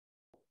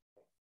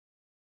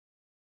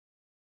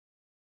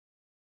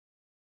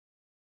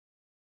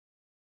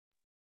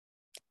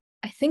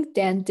think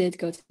Dan did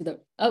go to the,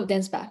 oh,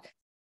 Dan's back.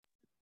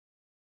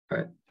 All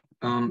right,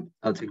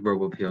 I'll take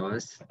verbal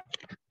POS.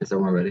 Is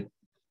everyone ready?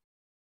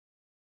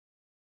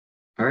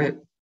 All right,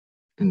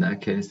 in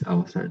that case, I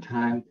will start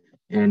time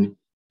in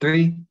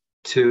 3,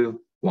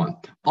 2, 1.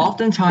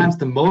 Oftentimes,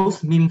 the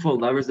most meaningful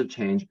levers of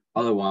change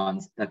are the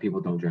ones that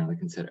people don't generally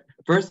consider.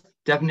 First,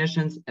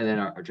 definitions, and then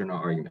our general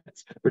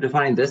arguments. We're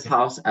defining this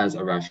house as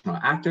a rational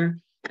actor,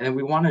 and then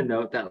we want to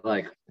note that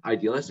like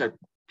idealists are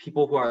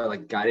people who are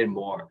like guided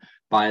more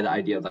by the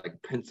idea of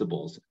like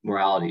principles,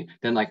 morality,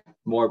 than like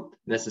more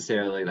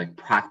necessarily like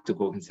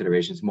practical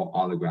considerations, more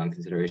on the ground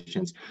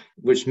considerations,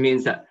 which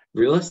means that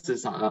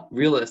realists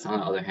on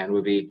the other hand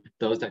would be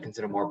those that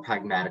consider more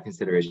pragmatic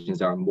considerations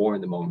that are more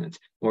in the moment,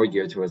 more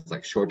geared towards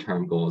like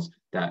short-term goals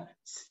that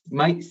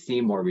might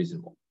seem more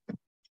reasonable.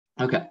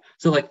 Okay,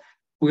 so like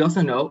we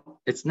also know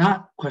it's not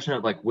a question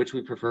of like which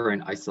we prefer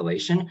in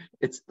isolation.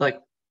 It's like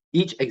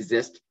each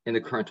exist in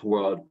the current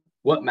world.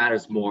 What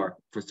matters more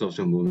for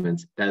social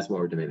movements? That is what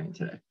we're debating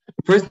today.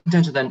 First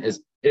intention then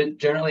is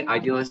generally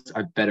idealists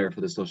are better for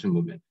the social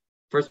movement.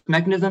 First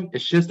mechanism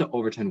is just the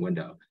Overton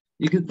window.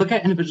 You could look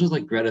at individuals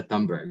like Greta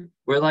Thunberg,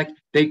 where like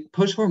they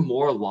push for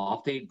more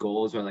lofty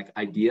goals or like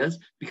ideas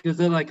because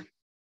they're like,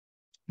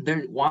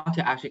 they want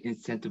to actually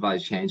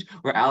incentivize change,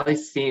 or at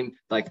least seem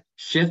like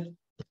shift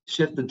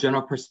the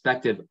general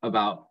perspective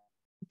about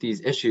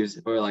these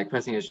issues or like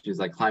pressing issues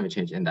like climate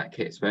change in that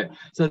case, right?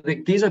 So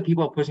these are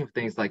people pushing for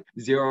things like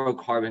zero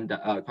carbon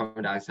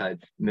dioxide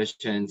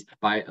emissions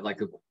by like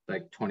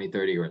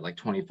 2030 or like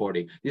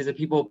 2040. These are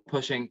people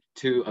pushing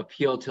to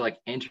appeal to like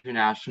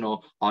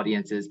international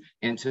audiences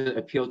and to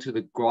appeal to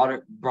the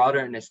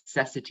broader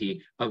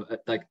necessity of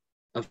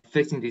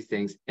fixing these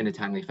things in a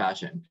timely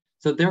fashion.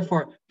 So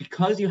therefore,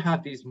 because you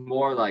have these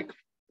more like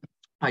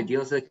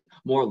idealistic,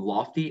 more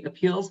lofty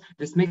appeals,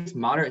 this makes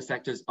moderate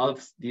sectors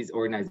of these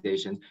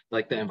organizations,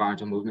 like the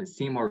environmental movement,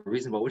 seem more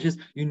reasonable, which is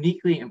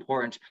uniquely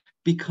important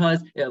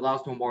because it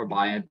allows for more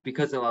buy-in,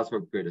 because it allows for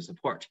greater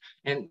support.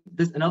 And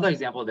another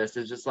example of this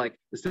is just like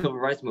the civil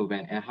rights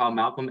movement and how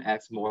Malcolm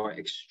X's more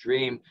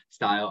extreme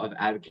style of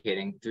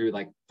advocating through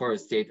like for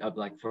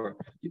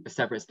a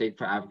separate state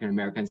for African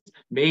Americans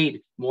made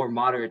more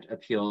moderate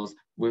appeals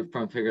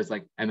from figures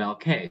like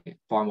MLK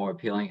far more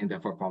appealing and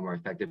therefore far more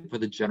effective for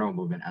the general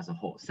movement as a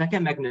whole.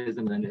 Second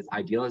mechanism then is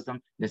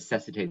idealism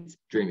necessitates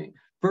dreaming.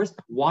 First,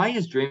 why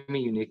is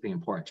dreaming uniquely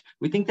important?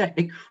 We think that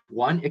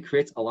it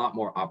creates a lot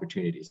more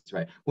opportunities,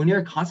 right? When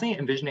you're constantly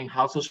envisioning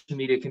how social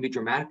media can be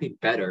dramatically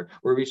better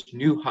or reach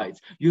new heights,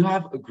 you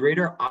have a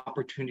greater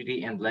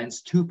opportunity and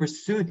lens to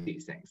pursue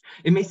these things.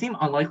 It may seem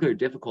unlikely or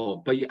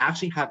difficult, but you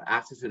actually have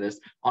access to this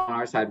on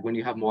our side when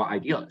you have more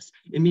idealists.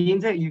 It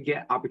means that you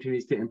get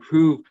opportunities to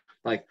improve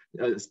like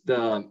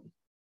the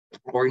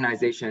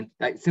organization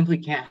that simply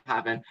can't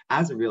happen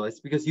as a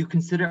realist because you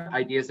consider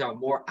ideas that are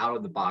more out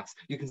of the box.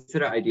 You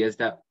consider ideas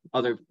that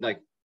the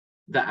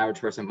average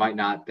person might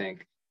not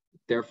think.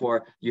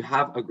 Therefore, you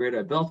have a greater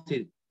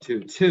ability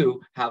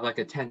to have like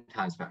a 10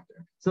 times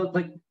factor. So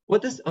like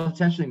what this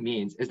essentially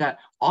means is that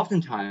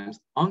oftentimes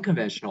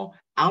unconventional,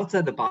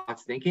 outside the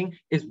box thinking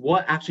is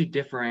what actually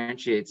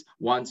differentiates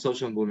one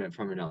social movement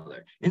from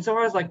another.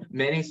 Insofar as like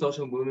many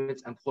social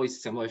movements employ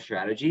similar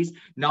strategies,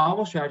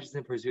 novel strategies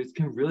and pursuits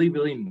can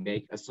really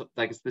make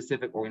a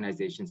specific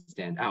organization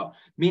stand out.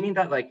 Meaning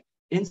that like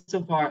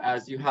insofar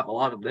as you have a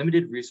lot of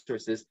limited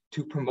resources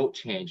to promote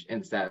change in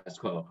the status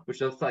quo, which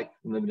looks like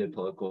limited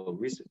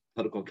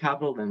political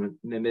capital,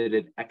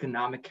 limited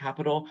economic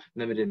capital,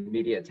 limited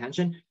media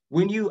attention,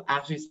 when you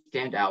actually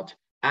stand out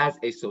as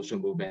a social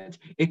movement,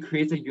 it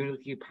creates a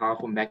uniquely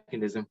powerful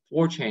mechanism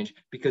for change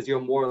because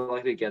you're more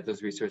likely to get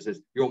those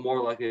resources, you're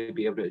more likely to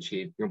be able to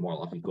achieve your more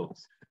lofty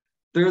goals.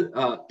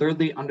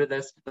 Thirdly, under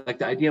this, like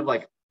the idea of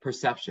like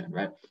perception,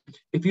 right?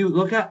 If you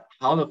look at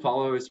how the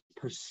followers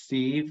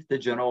perceive the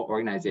general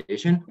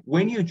organization,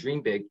 when you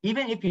dream big,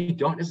 even if you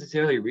don't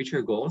necessarily reach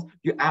your goals,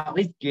 you at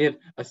least give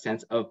a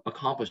sense of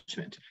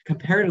accomplishment.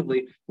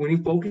 Comparatively, when you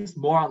focus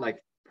more on like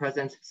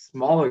present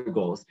smaller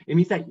goals, it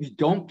means that you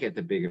don't get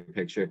the bigger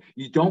picture,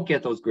 you don't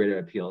get those greater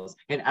appeals,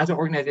 and as an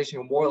organization,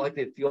 you're more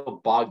likely to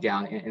feel bogged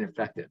down and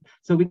ineffective.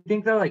 So we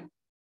think that like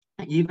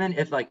even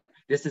if like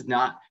this is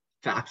not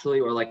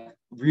factually or like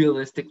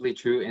realistically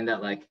true in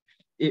that like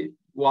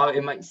while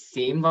it might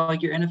seem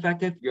like you're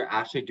ineffective, you're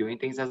actually doing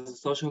things as a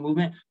social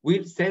movement.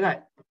 We'd say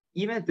that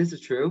even if this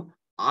is true,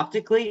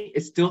 optically,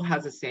 it still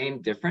has the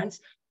same difference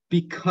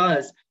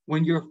because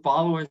when your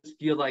followers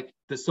feel like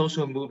the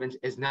social movement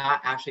is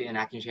not actually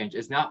enacting change,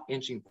 is not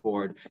inching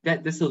forward,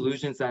 that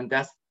disillusions them,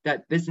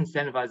 that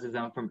disincentivizes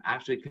them from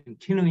actually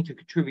continuing to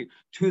contribute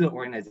to the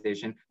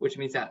organization, which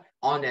means that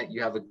on that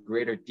you have a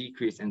greater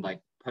decrease in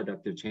like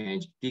productive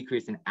change,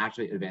 decrease in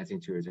actually advancing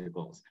towards your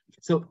goals.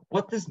 So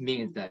what this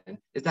means then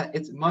is that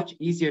it's much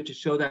easier to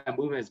show that a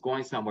movement is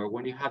going somewhere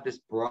when you have this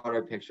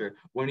broader picture,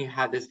 when you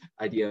have this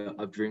idea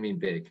of dreaming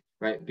big,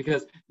 right?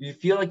 Because you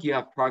feel like you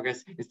have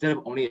progress instead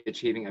of only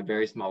achieving a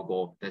very small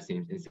goal that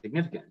seems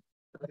insignificant.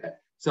 Okay,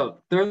 So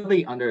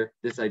thirdly, under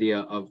this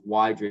idea of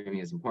why dreaming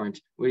is important,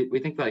 we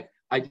think like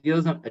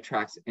idealism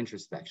attracts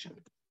introspection.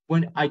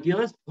 When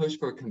idealists push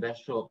for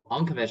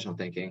unconventional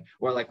thinking,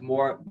 or like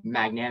more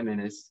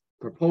magnanimous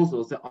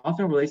proposals, that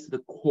often relates to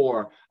the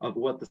core of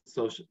what the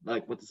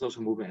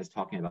social movement is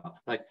talking about,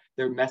 like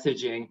their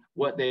messaging,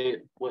 what they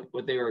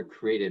were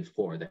created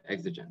for, the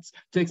exigence.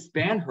 To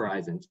expand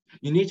horizons,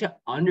 you need to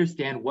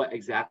understand what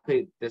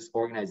exactly this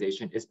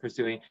organization is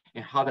pursuing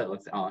and how that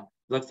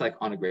looks like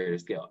on a greater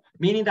scale.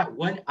 Meaning that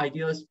when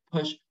idealists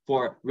push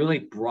for really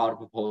broad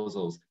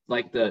proposals,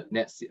 like the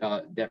net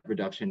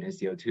reduction in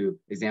CO2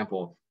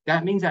 example,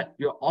 that means that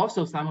you're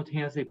also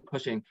simultaneously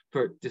pushing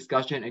for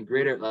discussion and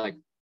greater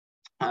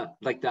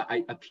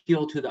I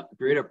appeal to the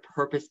greater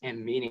purpose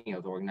and meaning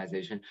of the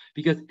organization,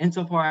 because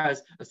insofar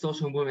as a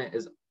social movement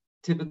is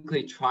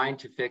typically trying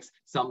to fix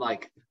some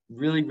like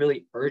really,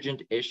 really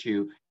urgent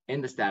issue in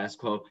the status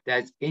quo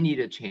that's in need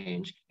of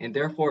change. And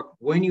therefore,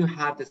 when you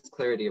have this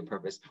clarity of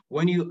purpose,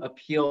 when you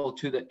appeal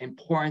to the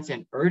importance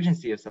and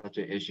urgency of such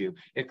an issue,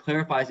 it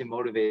clarifies and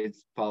motivates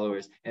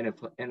followers in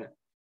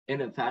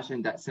a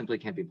fashion that simply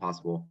can't be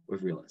possible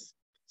with realists.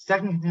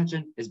 Second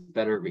contention is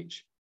better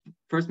reach.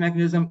 First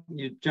mechanism,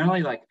 you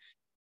generally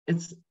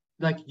it's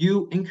like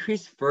you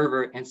increase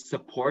fervor and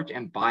support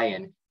and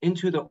buy-in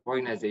into the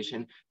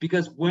organization,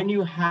 because when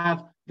you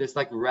have this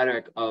like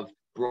rhetoric of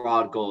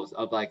broad goals,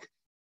 of like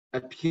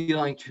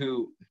appealing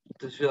to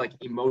like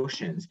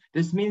emotions,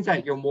 this means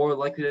that you're more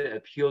likely to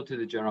appeal to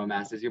the general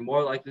masses. You're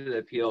more likely to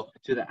appeal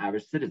to the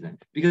average citizen,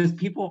 because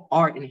people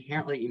are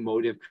inherently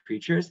emotive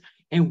creatures.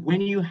 And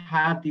when you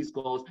have these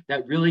goals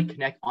that really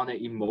connect on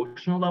the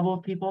emotional level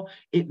of people,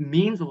 it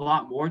means a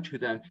lot more to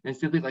them than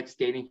simply like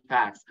stating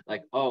facts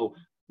like, oh,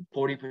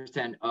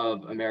 40%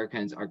 of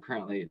Americans are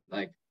currently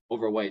like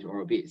overweight or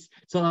obese.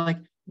 So like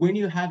when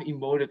you have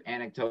emotive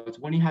anecdotes,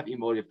 when you have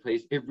emotive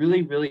plays, it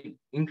really, really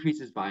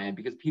increases buy-in,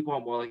 because people are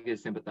more likely to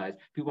sympathize.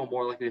 People are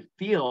more likely to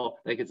feel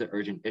like it's an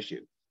urgent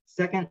issue.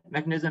 Second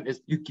mechanism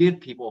is you give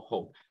people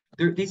hope.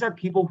 These are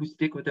people who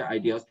stick with their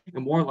ideals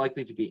and more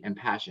likely to be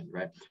impassioned,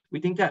 right? We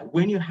think that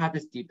when you have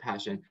this deep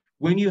passion,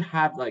 when you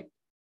have like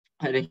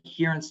an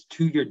adherence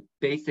to your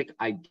basic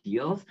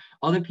ideals,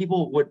 other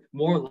people would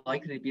more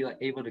likely be like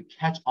able to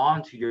catch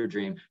on to your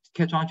dream,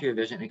 catch on to your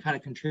vision, and kind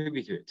of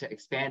contribute to it, to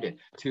expand it,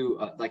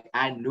 to like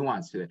add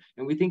nuance to it.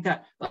 And we think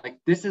that like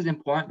this is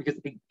important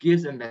because it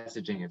gives a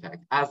messaging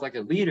effect. As like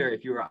a leader,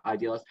 if you're an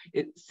idealist,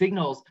 it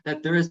signals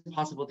that there is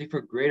possibility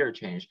for greater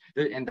change.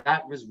 And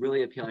that was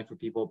really appealing for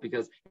people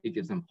because it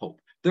gives them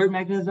hope. Third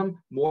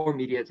mechanism, more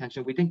media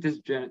attention. We think this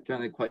is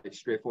generally quite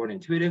straightforward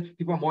and intuitive.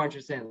 People are more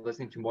interested in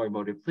listening to more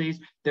emotive pleas.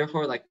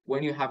 Therefore, like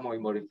when you have more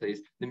emotive pleas,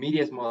 the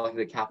media is more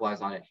likely to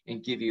capitalize on it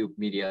and give you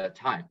media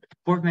time.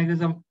 Fourth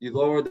mechanism, you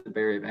lower the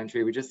barrier of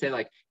entry. We just say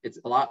like it's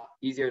a lot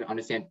easier to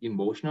understand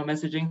emotional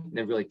messaging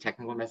than really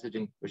technical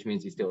messaging, which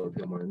means you still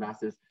appeal more to the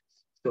masses.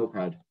 So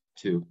proud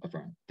to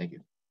affirm. Thank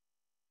you.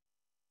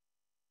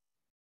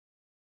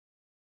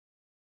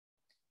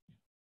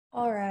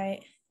 All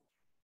right.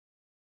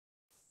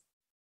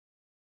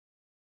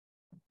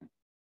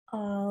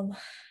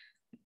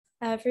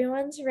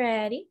 Everyone's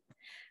ready.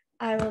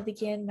 I will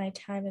begin my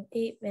time of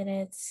 8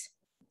 minutes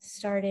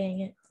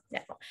starting now.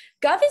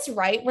 Gov is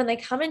right when they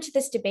come into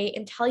this debate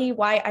and tell you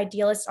why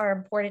idealists are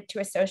important to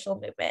a social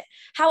movement.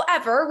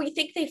 However, we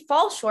think they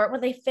fall short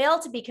when they fail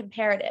to be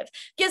comparative,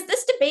 because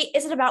this debate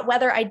isn't about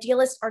whether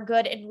idealists are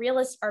good and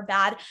realists are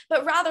bad,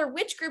 but rather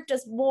which group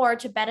does more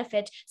to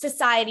benefit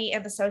society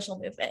and the social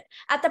movement.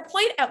 At the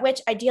point at which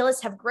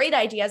idealists have great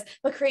ideas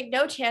but create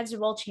no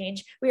tangible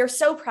change, we are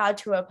so proud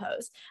to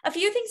oppose. A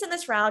few things in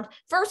this round.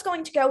 First,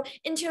 going to go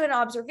into an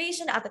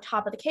observation at the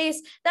top of the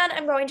case. Then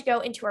I'm going to go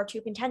into our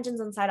two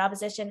contentions inside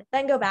opposition,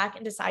 then go back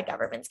and decide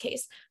government's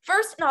case.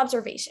 First, an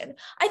observation.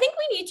 I think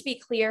we need to be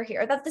clear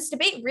here that this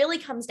debate really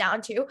comes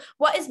down to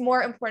what is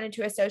more important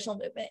to a social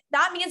movement.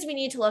 That means we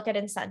need to look at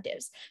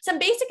incentives. Some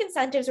basic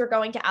incentives we're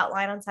going to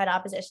outline on side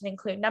opposition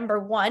include: number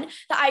one,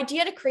 the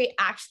idea to create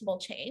actionable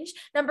change;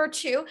 number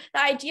two,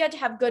 the idea to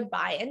have good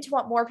buy-in, to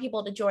want more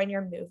people to join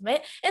your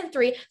movement; and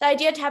three, the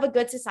idea to have a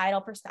good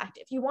societal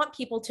perspective. You want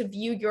people to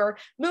view your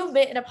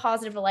movement in a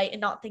positive light and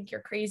not think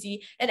you're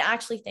crazy, and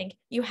actually think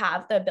you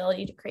have the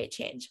ability to create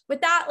change. With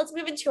that, let's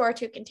move into our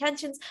two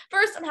contentions.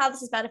 First, on how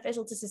this is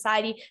beneficial to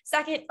society.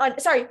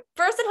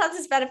 First on how this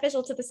is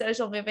beneficial to the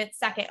social movement.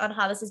 Second, on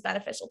how this is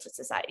beneficial to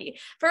society.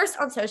 First,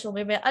 on social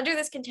movement. Under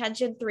this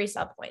contention, 3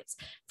 subpoints.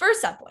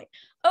 First subpoint,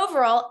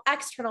 overall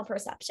external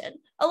perception.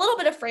 A little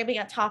bit of framing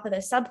at top of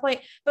this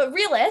subpoint, but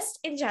realists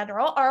in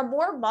general are a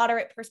more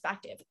moderate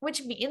perspective,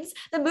 which means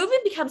the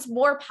movement becomes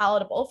more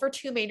palatable for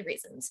 2 main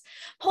reasons.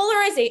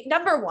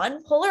 Number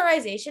one,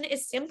 polarization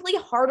is simply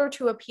harder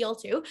to appeal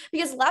to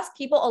because less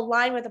people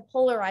align with a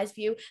polarized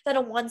view than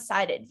a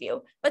one-sided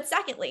view. But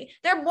secondly,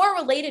 they're more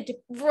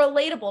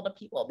relatable to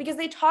people because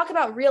they talk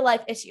about real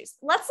life issues.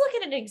 Let's look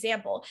at an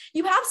example.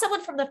 You have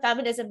someone from the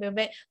feminism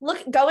movement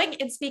going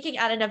and speaking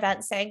at an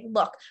event saying,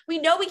 look, we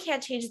know know we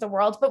can't change the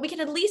world, but we can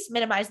at least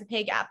minimize the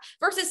pay gap,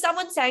 versus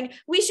someone saying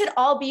we should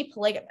all be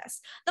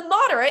polygamous. The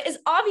moderate is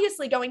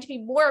obviously going to be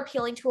more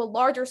appealing to a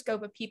larger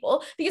scope of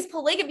people because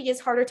polygamy is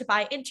harder to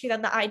buy into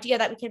than the idea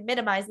that we can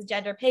minimize the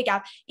gender pay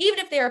gap, even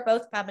if they are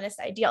both feminist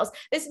ideals.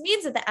 This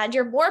means at the end,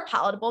 you're more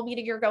palatable,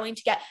 meaning you're going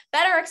to get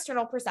better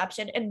external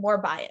perception and more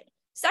buy-in.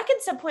 Second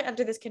subpoint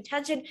under this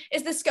contention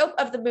is the scope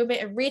of the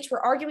movement and reach. We're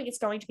arguing it's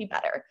going to be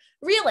better.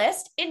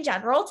 Realists, in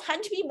general,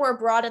 tend to be more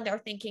broad in their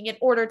thinking in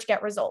order to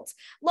get results.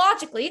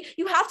 Logically,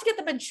 you have to get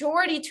the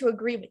majority to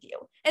agree with you,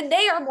 and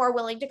they are more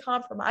willing to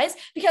compromise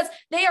because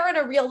they are in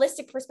a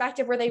realistic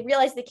perspective where they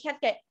realize they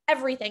can't get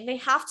everything. They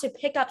have to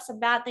pick up some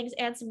bad things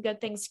and some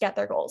good things to get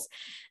their goals.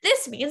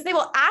 This means they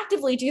will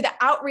actively do the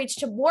outreach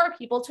to more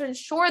people to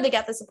ensure they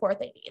get the support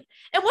they need.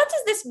 And what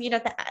does this mean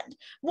at the end?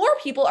 More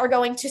people are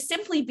going to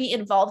simply be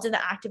involved in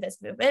the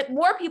activist movement.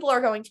 More people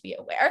are going to be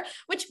aware,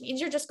 which means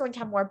you're just going to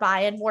have more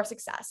buy-in, more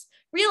success.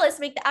 Realists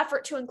make the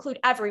effort to include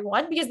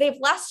everyone because they have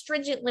less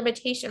stringent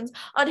limitations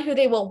on who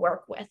they will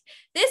work with.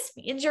 This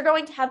means you're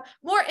going to have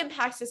more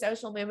impacts to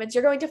social movements.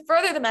 You're going to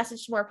further the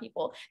message to more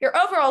people. You're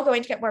overall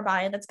going to get more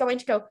buy-in that's going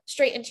to go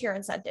straight into your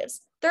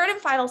incentives. Third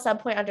and final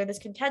subpoint under this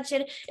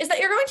contention is that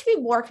you're going to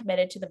be more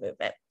committed to the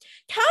movement.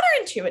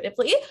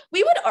 Counterintuitively,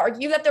 we would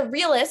argue that the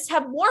realists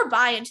have more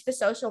buy-in to the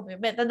social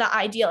movement than the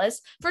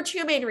idealists for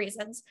two main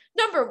reasons.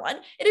 Number one,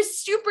 it is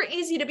super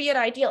easy to be an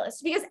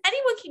idealist because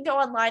anyone can go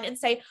online and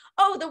say,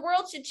 oh, the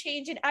world should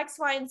change in X,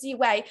 Y, and Z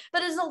way,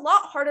 but it is a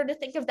lot harder to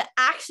think of the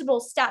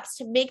actionable steps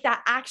to make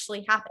that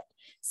actually happen.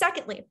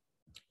 Secondly,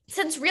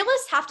 since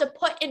realists have to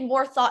put in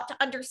more thought to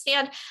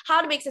understand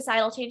how to make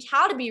societal change,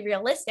 how to be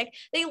realistic,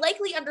 they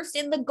likely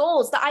understand the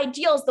goals, the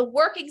ideals, the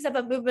workings of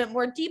a movement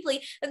more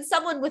deeply than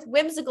someone with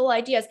whimsical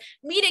ideas,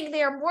 meaning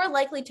they are more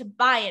likely to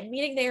buy in,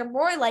 meaning they are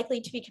more likely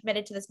to be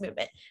committed to this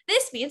movement.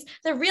 This means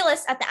the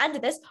realists at the end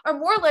of this are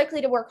more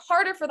likely to work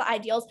harder for the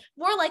ideals,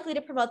 more likely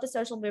to promote the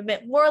social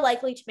movement, more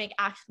likely to make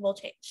actionable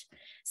change.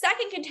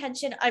 Second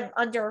contention I'm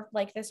under,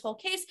 like this whole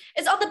case,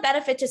 is on the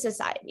benefit to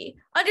society.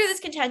 Under this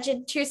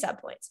contention, two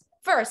subpoints.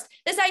 First,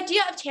 this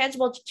idea of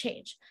tangible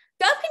change.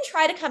 Gov can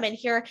try to come in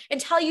here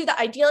and tell you that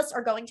idealists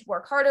are going to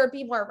work harder,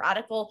 be more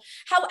radical.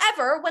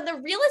 However, when the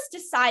realists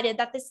decided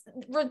that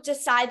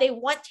decide they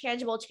want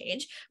tangible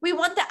change, we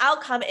want the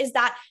outcome is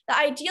that the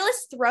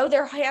idealists throw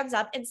their hands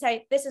up and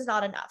say, this is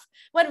not enough.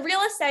 When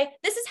realists say,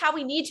 this is how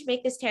we need to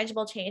make this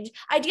tangible change,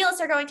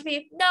 idealists are going to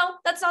be, no,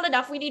 that's not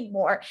enough. We need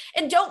more,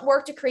 and don't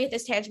work to create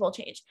this tangible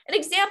change. An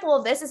example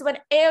of this is when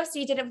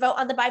AOC didn't vote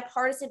on the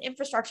bipartisan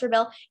infrastructure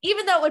bill,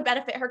 even though it would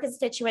benefit her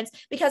constituents,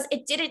 because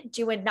it didn't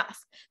do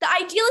enough. The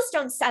idealists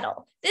don't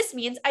settle. This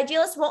means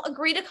idealists won't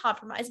agree to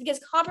compromise because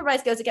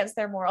compromise goes against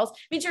their morals,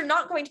 means you're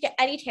not going to get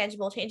any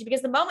tangible change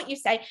because the moment you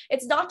say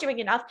it's not doing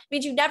enough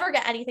means you never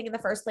get anything in the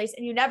first place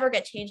and you never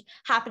get change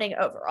happening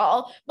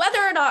overall. Whether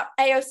or not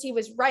AOC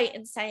was right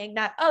in saying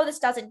that, oh, this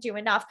doesn't do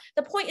enough,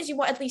 the point is you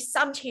want at least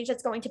some change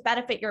that's going to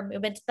benefit your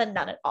movement than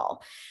none at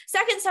all.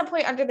 Second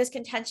subpoint under this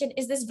contention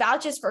is this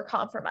vouches for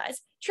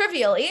compromise.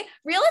 Trivially,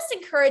 realists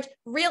encourage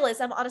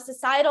realism on a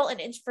societal and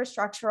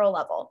infrastructural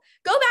level.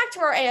 Go back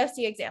to our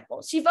AOC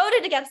example. She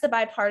voted against the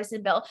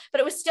bipartisan bill, but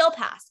it was still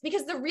passed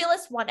because the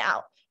realists won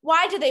out.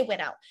 Why did they win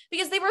out?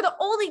 Because they were the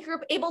only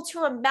group able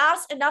to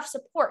amass enough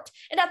support.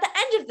 And at the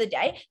end of the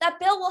day, that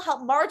bill will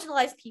help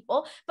marginalized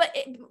people,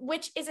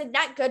 which is a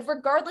net good,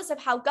 regardless of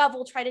how Gov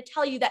will try to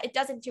tell you that it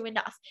doesn't do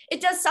enough.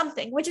 It does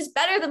something, which is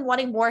better than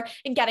wanting more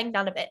and getting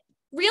none of it.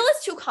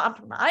 Realists who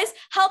compromise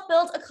help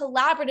build a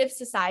collaborative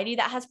society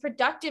that has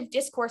productive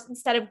discourse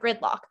instead of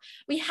gridlock.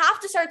 We have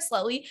to start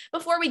slowly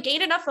before we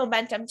gain enough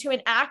momentum to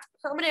enact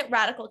permanent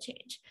radical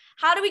change.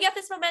 How do we get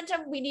this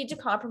momentum? We need to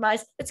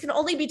compromise. This can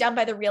only be done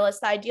by the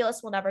realists. The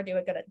idealists will never do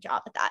a good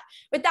job at that.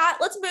 With that,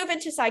 let's move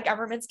into side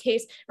government's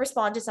case,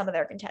 respond to some of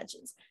their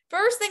contentions.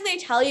 First thing they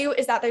tell you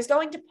is that there's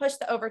going to push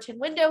the Overton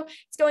window.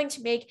 It's going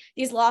to make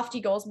these lofty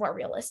goals more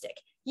realistic.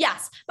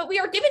 Yes, but we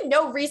are given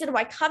no reason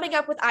why coming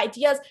up with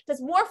ideas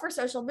does more for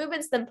social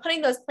movements than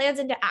putting those plans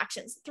into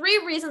actions.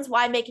 3 reasons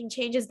why making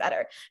change is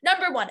better.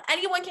 Number 1,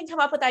 anyone can come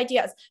up with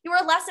ideas. You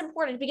are less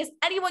important because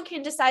anyone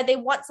can decide they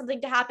want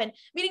something to happen,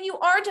 meaning you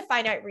aren't a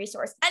finite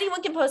resource.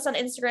 Anyone can post on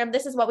Instagram,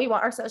 this is what we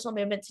want our social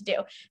movement to do.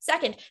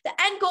 Second, the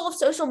end goal of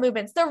social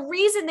movements, the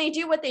reason they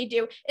do what they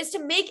do is to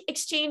make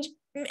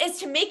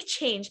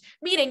change,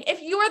 meaning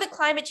if you are the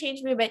climate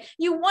change movement,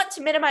 you want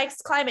to minimize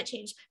climate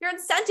change. Your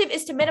incentive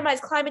is to minimize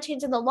climate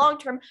change in the long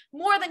term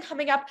more than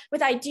coming up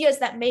with ideas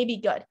that may be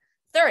good.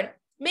 Third,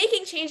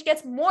 making change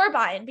gets more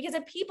buy-in because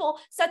if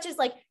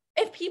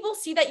people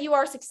see that you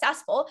are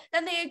successful,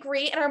 then they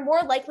agree and are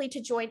more likely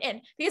to join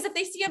in. Because if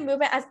they see a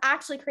movement as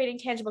actually creating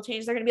tangible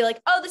change, they're going to be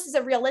like, oh, this is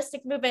a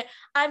realistic movement.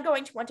 I'm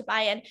going to want to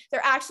buy in. They're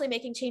actually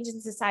making changes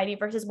in society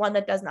versus one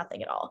that does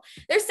nothing at all.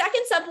 Their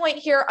second subpoint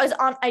here is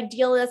on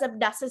idealism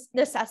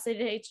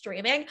necessitates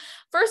dreaming.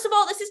 First of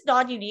all, this is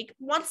non-unique.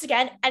 Once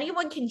again,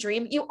 anyone can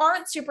dream. You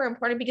aren't super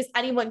important because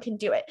anyone can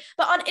do it.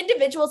 But on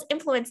individuals'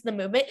 influence in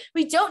the movement,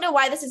 we don't know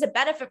why this is a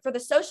benefit for the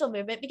social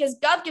movement because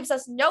Gov gives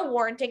us no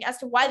warranting as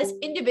to why this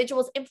individual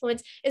individual's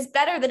influence is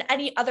better than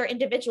any other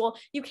individual.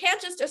 You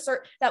can't just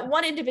assert that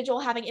one individual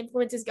having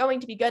influence is going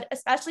to be good,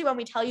 especially when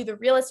we tell you the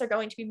realists are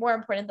going to be more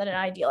important than an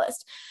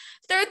idealist.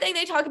 Third thing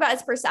they talk about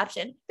is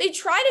perception. They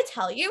try to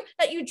tell you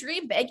that you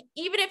dream big,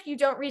 even if you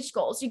don't reach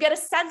goals. You get a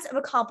sense of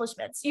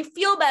accomplishments. You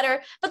feel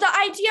better. But the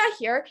idea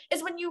here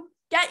is when you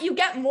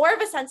get more of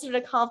a sense of an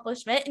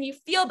accomplishment and you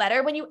feel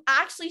better when you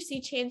actually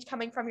see change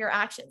coming from your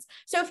actions.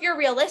 So if you're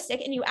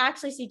realistic and you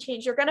actually see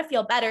change, you're going to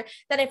feel better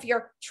than if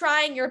you're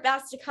trying your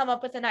best to come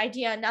up with an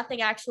idea and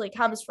nothing actually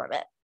comes from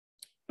it.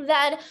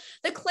 Then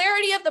the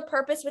clarity of the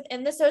purpose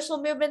within the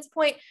social movements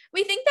point,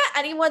 we think that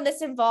anyone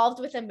that's involved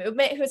with a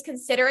movement who is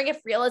considering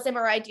if realism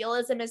or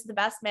idealism is the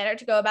best manner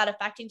to go about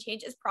affecting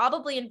change is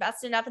probably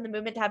invested enough in the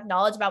movement to have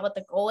knowledge about what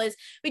the goal is.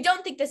 We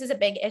don't think this is a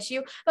big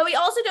issue, but we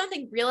also don't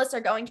think realists are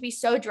going to be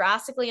so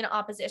drastically in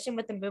opposition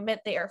with the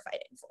movement they are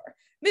fighting for.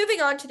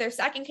 Moving on to their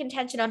second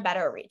contention on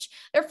better reach.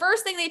 Their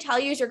first thing they tell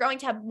you is you're going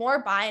to have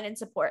more buy-in and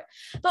support.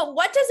 But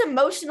what does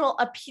emotional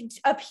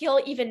appeal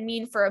even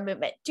mean for a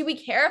movement? Do we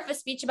care if a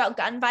speech about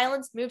gun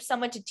violence moves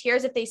someone to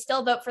tears if they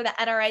still vote for the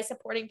NRA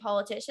supporting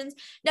politicians?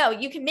 No,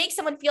 you can make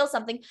someone feel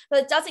something, but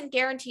it doesn't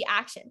guarantee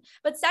action.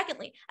 But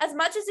secondly, as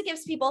much as it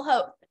gives people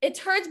hope, it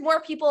turns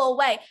more people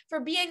away for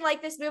being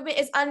like this movement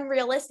is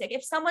unrealistic.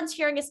 If someone's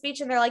hearing a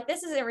speech and they're like,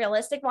 this isn't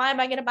realistic, why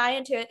am I going to buy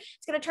into it?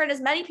 It's going to turn as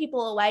many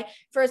people away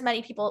for as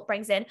many people it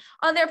brings in.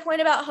 On their point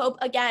about hope,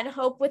 again,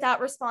 hope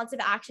without responsive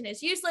action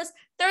is useless.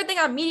 Third thing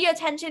on media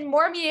attention,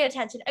 more media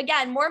attention.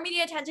 Again, more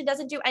media attention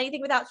doesn't do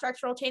anything without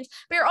structural change,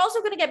 but you're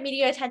also going to get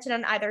media attention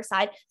on either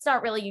side. It's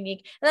not really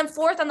unique. And then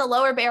fourth, on the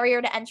lower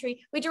barrier to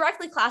entry, we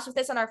directly clash with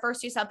this on our first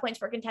two subpoints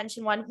for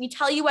contention one. We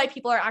tell you why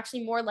people are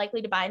actually more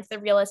likely to buy into the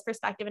realist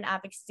perspective and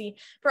advocacy.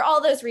 For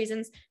all those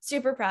reasons,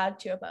 super proud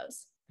to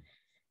oppose.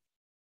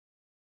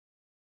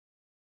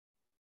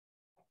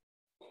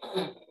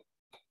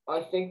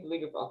 I thank the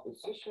League of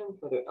Opposition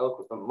for their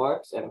eloquent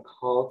remarks and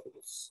call to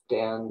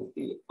stand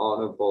the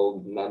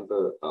honorable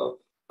member of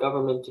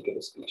government to give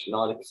a speech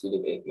not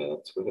exceeding 8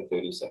 minutes with a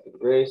 30-second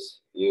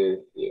grace. Hear.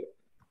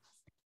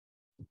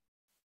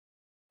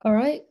 All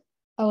right,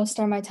 I will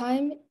start my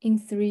time in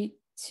 3,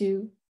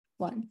 2,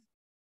 1.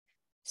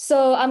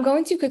 So I'm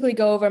going to quickly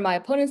go over my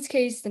opponent's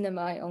case and then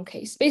my own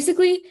case.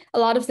 Basically, a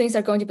lot of things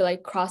are going to be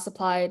like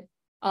cross-applied.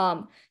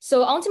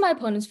 So onto my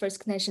opponent's first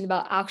contention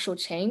about actual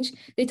change.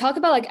 They talk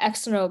about like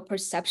external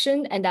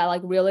perception and that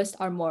like realists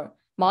are more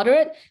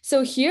moderate.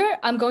 So here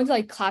I'm going to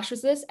like clash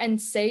with this and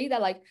say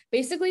that like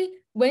basically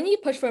when you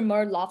push for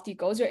more lofty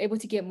goals, you're able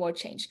to get more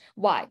change.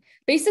 Why?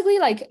 Basically,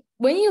 like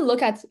when you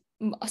look at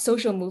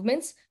social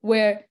movements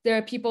where there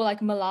are people like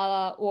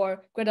Malala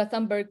or Greta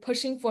Thunberg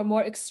pushing for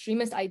more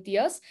extremist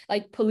ideas,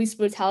 like police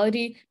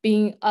brutality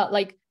being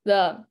like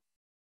the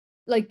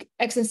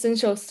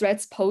existential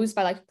threats posed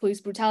by like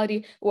police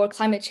brutality or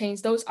climate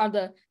change, those are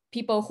the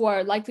people who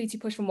are likely to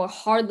push for more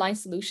hardline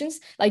solutions,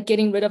 like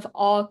getting rid of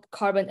all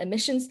carbon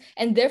emissions.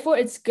 And therefore,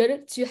 it's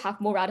good to have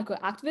more radical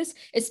activists,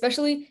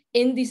 especially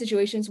in these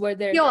situations where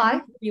there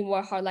can be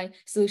more hardline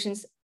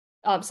solutions.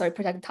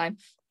 Protected time.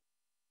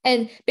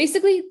 And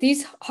basically,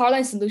 these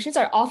hardline solutions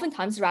are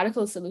oftentimes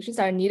radical solutions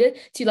that are needed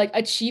to like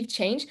achieve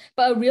change,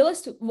 but a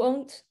realist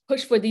won't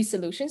push for these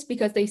solutions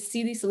because they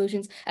see these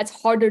solutions as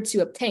harder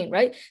to obtain,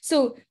 right?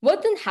 So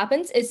what then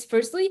happens is,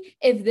 firstly,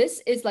 if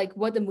this is like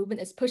what the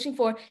movement is pushing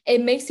for,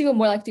 it makes people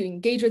more likely to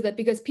engage with it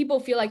because people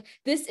feel like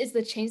this is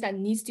the change that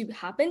needs to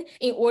happen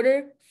in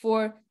order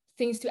for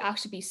things to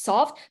actually be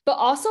solved. But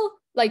also,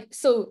 like,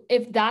 so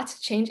if that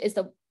change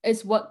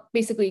is what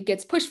basically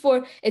gets pushed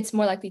for, it's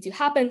more likely to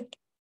happen.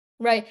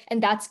 Right,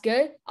 and that's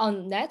good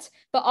on net,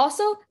 but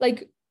also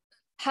like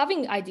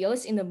having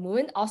idealists in the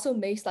movement also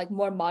makes like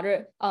more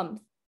moderate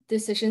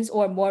decisions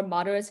or more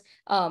moderate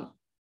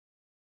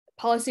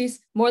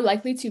policies more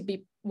likely to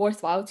be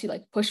worthwhile to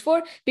like push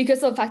for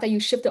because of the fact that you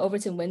shift the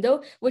Overton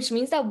window, which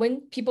means that when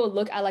people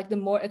look at like the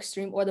more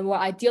extreme or the more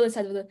idealist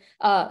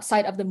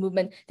side of the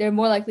movement, they're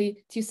more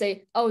likely to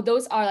say, oh,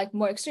 those are like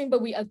more extreme,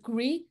 but we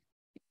agree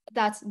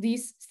that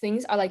these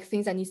things are like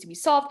things that needs to be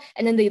solved,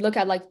 and then they look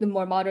at like the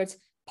more moderate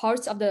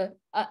parts of the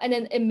and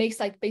then it makes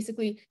like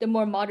basically the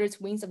more moderate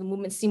wings of the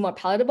movement seem more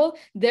palatable.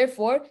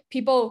 Therefore,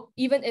 people,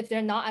 even if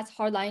they're not as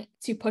hardline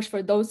to push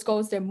for those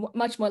goals, they're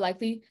much more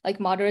likely, like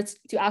moderates,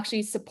 to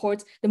actually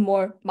support the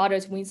more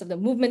moderate wings of the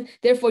movement.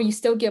 Therefore, you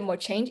still get more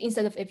change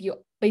instead of if you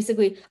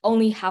basically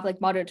only have like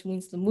moderate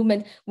wings of the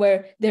movement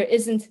where there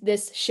isn't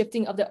this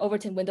shifting of the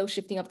Overton window,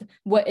 shifting of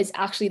what is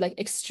actually like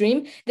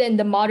extreme, then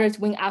the moderate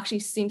wing actually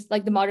seems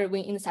like the moderate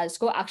wing in the status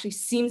quo actually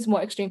seems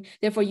more extreme.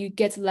 Therefore, you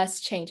get less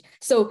change.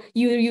 So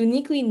you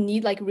uniquely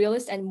need like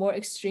realist and more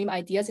extreme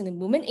ideas in the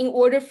movement in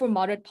order for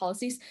moderate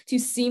policies to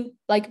seem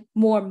like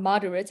more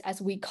moderate,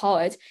 as we call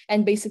it,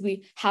 and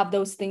basically have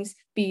those things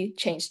be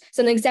changed.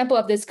 So an example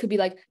of this could be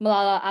like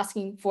Malala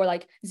asking for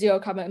like zero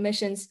carbon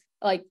emissions,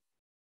 like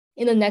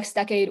in the next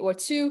decade or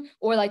two,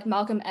 or like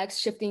Malcolm X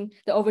shifting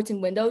the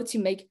Overton window to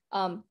make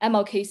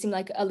MLK seem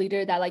like a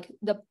leader that like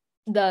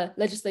the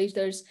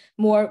legislators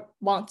more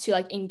want to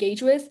like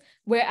engage with.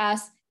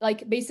 Whereas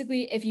like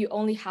basically if you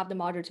only have the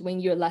moderate wing,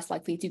 you're less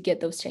likely to get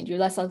those changes. You're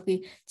less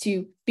likely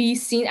to be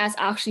seen as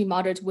actually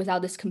moderate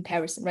without this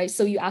comparison, right?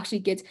 So you actually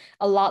get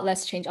a lot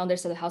less change on their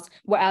side of the house,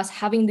 whereas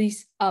having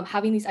these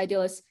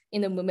idealists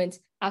in the movement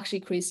actually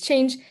creates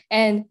change.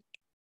 And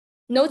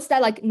notes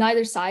that like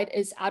neither side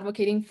is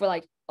advocating for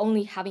like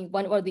only having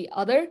one or the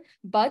other,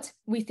 but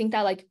we think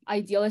that like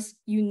idealists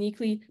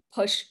uniquely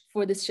push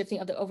for this shifting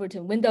of the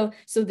Overton window.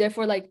 So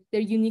therefore, like they're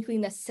uniquely a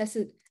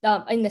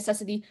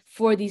necessity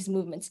for these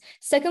movements.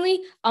 Secondly,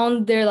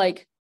 on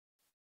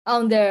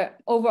their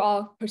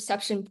overall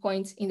perception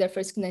points in their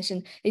first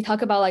connection, they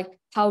talk about like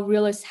how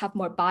realists have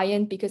more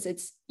buy-in because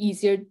it's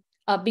easier,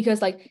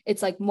 because like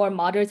it's like more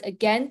moderate.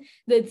 Again,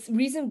 the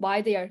reason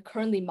why they are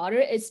currently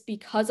moderate is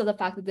because of the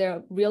fact that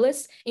they're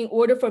realists in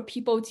order for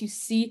people to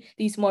see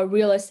these more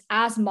realists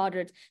as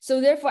moderate.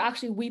 So therefore,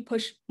 actually, we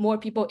push more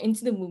people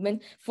into the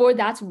movement for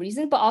that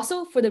reason, but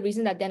also for the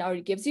reason that Dan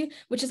already gives you,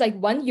 which is like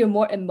one, you're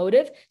more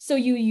emotive. So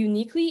you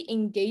uniquely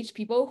engage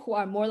people who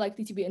are more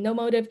likely to be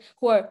emotive,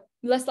 who are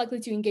less likely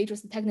to engage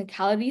with the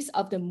technicalities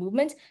of the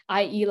movement,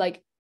 i.e.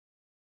 like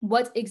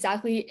what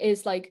exactly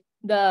is like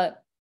the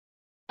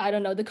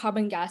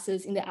carbon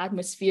gases in the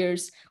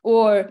atmospheres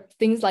or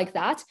things like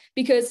that,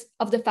 because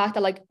of the fact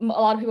that like a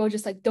lot of people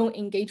just like don't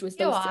engage with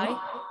those things.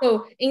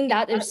 So in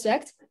that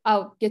respect,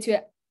 I'll get to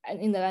it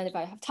in the end if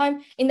I have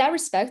time. In that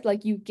respect,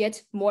 like you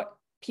get more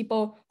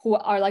people who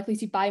are likely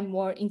to buy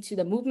more into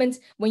the movement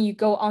when you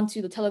go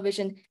onto the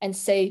television and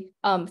say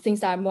things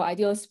that are more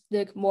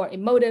idealistic, more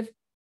emotive.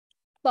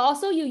 But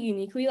also you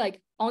uniquely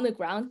like on the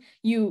ground,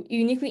 you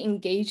uniquely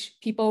engage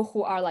people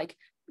who are like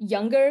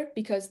younger,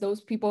 because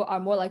those people are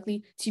more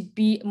likely to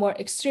be more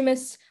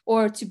extremists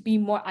or to be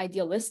more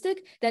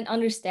idealistic than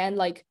understand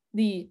like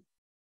the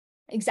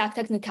exact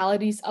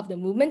technicalities of the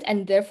movement.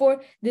 And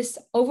therefore this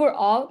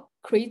overall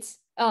makes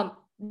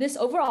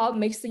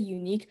the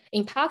unique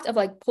impact of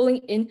like pulling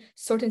in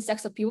certain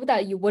sects of people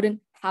that you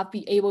wouldn't have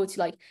be able to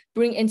like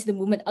bring into the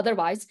movement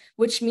otherwise,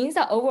 which means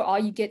that overall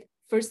you get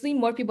firstly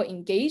more people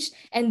engaged,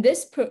 and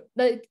this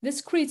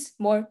creates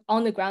more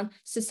on the ground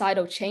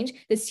societal change.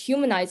 This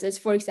humanizes,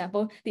 for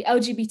example, the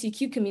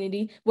LGBTQ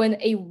community when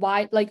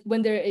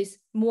there is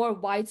more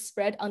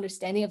widespread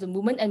understanding of the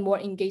movement and more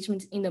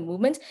engagement in the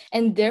movement,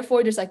 and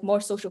therefore there's like more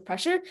social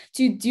pressure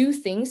to do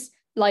things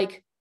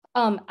like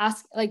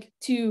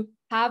to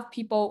have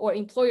people or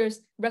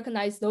employers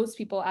recognize those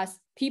people as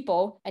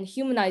people and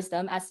humanize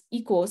them as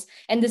equals.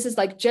 And this is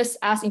like just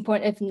as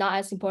important, if not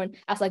as important,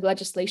 as like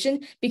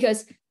legislation,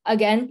 because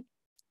again,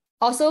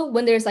 also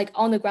when there's like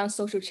on the ground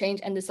social change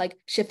and this like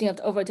shifting of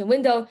the Overton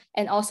window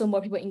and also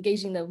more people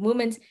engaging in the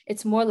movement,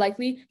 it's more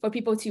likely for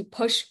people to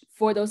push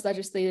for those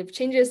legislative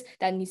changes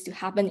that needs to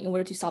happen in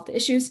order to solve the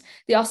issues.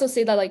 They also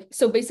say that like,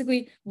 so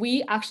basically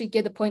we actually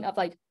get the point of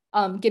like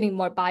getting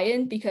more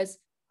buy-in because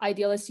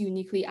idealists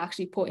uniquely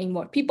actually pull in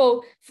more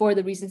people for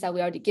the reasons that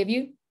we already give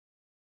you.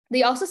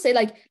 They also say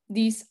like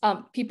these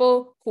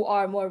people who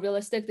are more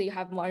realistic, they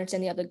have more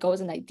understanding of the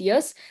goals and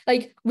ideas.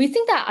 Like we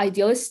think that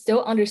idealists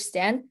still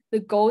understand the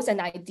goals and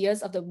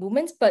ideas of the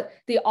movement, but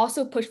they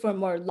also push for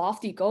more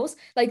lofty goals.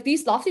 Like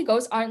these lofty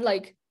goals aren't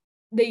like,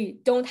 they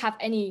don't have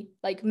any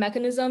like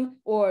mechanism,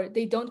 or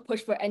they don't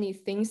push for any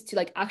things to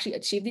like actually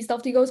achieve these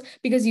lofty goals,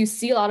 because you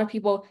see a lot of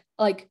people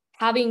like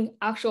having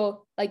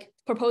actual like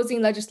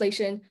proposing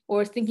legislation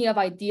or thinking of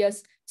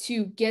ideas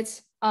to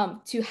get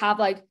to have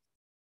like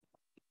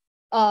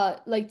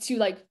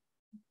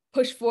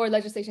push for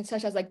legislation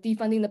such as like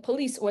defunding the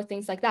police or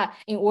things like that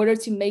in order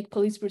to make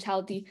police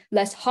brutality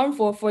less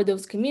harmful for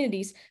those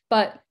communities.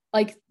 But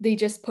like they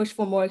just push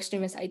for more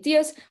extremist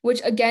ideas,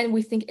 which again,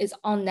 we think is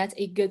on net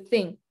a good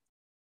thing.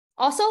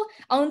 Also,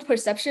 on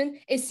perception,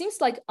 it seems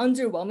like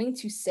underwhelming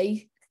to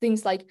say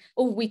things like,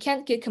 oh, we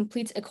can't get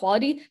complete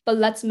equality, but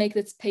let's make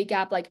this pay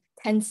gap like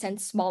 10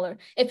 cents smaller.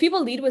 If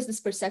people lead with this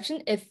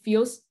perception, it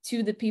feels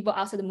to the people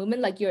outside the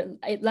movement like you're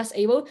less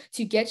able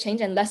to get change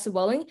and less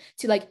willing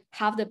to like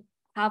have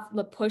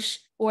the push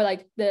or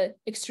like the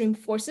extreme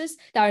forces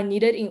that are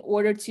needed in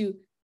order to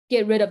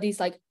get rid of these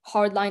like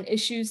hardline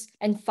issues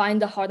and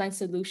find the hardline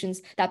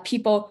solutions that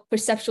people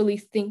perceptually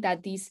think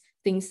that these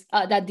things,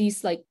 that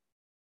these like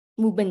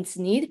movements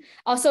need.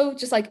 Also,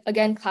 just like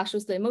again,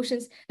 clashes the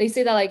emotions. They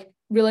say that like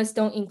realists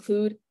don't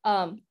include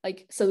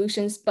like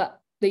solutions, but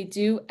they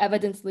do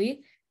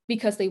evidently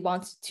because they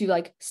want to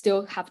like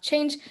still have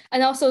change.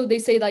 And also they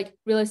say like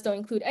realists don't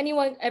include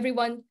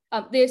everyone.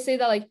 They say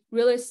that like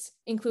realists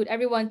include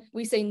everyone.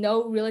 We say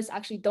no, realists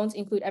actually don't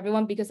include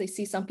everyone because they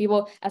see some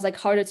people as like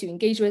harder to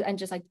engage with and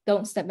just like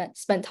don't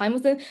spend time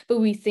with them.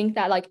 But we think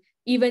that like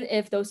even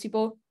if those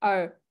people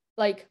are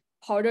like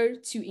harder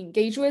to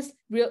engage with,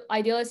 real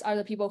idealists are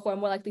the people who are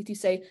more likely to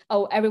say,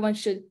 oh, everyone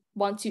should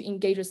want to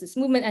engage with this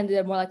movement, and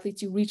they're more likely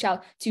to reach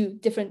out to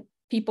different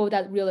people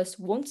that realists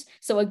won't.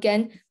 So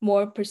again,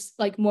 more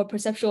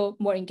perceptual,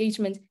 more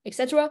engagement,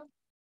 etc.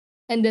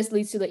 And this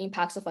leads to the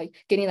impacts of like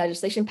getting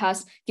legislation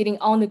passed, getting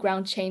on the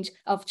ground change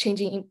of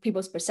changing in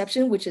people's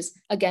perception, which is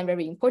again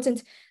very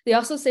important. They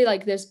also say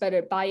like there's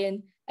better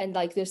buy-in and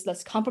like there's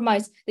less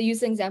compromise. They use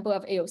the example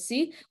of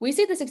AOC. We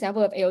say this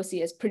example of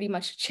AOC is pretty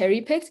much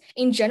cherry picked.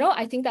 In general,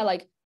 I think that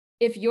like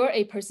if you're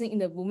a person in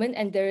the movement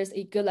and there is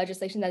a good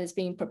legislation that is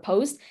being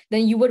proposed,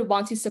 then you would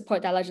want to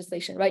support that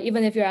legislation, right?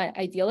 Even if you're an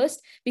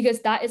idealist,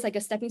 because that is like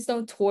a stepping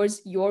stone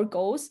towards your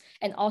goals.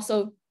 And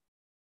also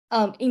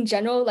in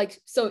general,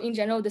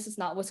 this is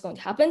not what's going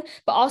to happen.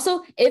 But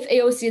also, if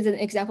AOC is an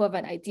example of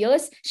an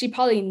idealist, she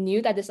probably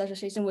knew that this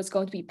legislation was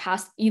going to be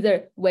passed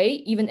either way,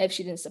 even if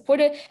she didn't support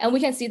it. And we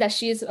can see that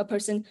she is a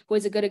person who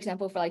is a good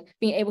example for like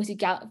being able to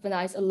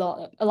galvanize a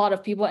lot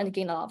of people and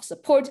gain a lot of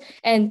support,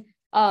 and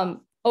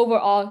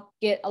overall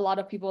get a lot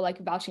of people like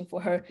vouching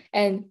for her.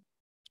 And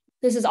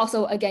this is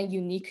also, again,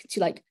 unique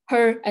to like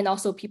her and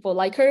also people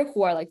like her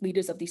who are like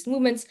leaders of these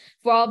movements.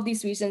 For all of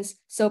these reasons,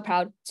 so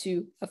proud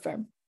to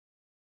affirm.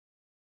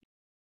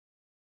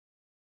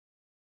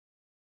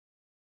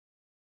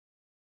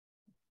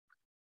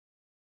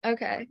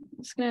 Okay,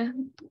 I'm just gonna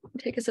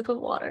take a sip of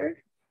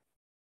water.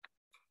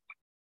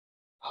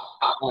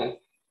 I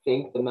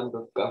thank the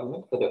member of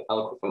government for their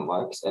eloquent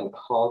remarks and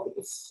call to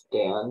the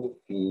stand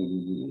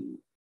the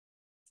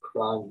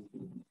crime.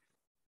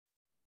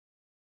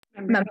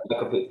 I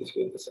completely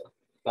screwed this up.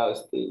 That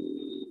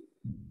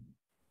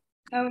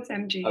was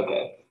MG.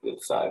 Okay, good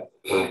side.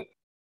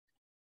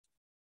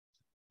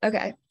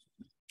 Okay,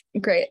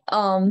 great.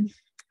 I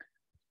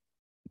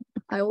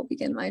will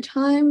begin my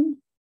time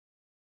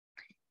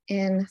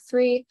in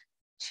 3,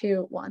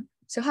 2, 1.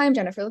 So hi, I'm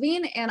Jennifer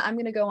Levine, and I'm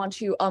going to go on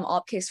to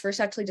op case first,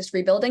 actually just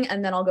rebuilding,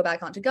 and then I'll go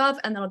back onto gov,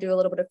 and then I'll do a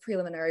little bit of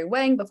preliminary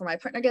weighing before my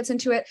partner gets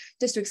into it,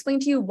 just to explain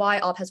to you why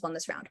op has won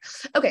this round.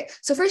 Okay,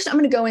 so first I'm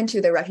going to go into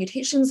the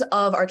refutations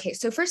of our case.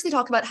 So first they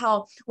talk about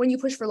how when you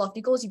push for lofty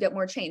goals, you get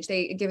more change.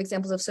 They give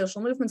examples of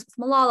social movements with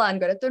Malala and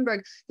Greta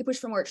Thunberg. They push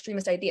for more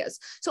extremist ideas.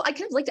 So I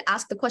kind of like to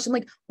ask the question,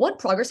 like, what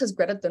progress has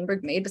Greta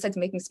Thunberg made besides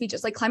making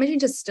speeches? Like, climate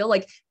change has still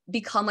like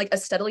become like a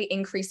steadily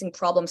increasing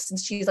problem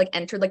since she's like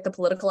entered like the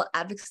political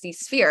advocacy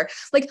sphere.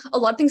 Like, a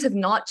lot of things have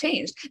not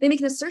changed. They make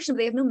an assertion, but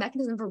they have no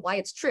mechanism for why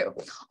it's true.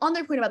 On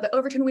their point about the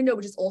Overton window,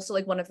 which is also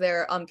like one of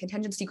their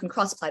contingents, you can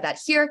cross-apply that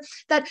here,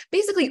 that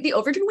basically the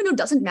Overton window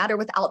doesn't matter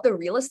without the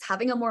realists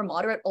having a more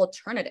moderate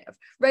alternative,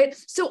 right?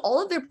 So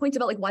all of their points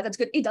about like why that's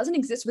good, it doesn't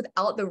exist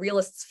without the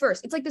realists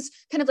first. It's like this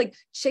kind of like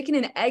chicken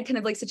and egg kind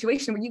of like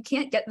situation where you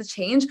can't get the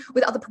change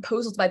without the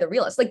proposals by the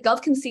realists. Like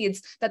Gov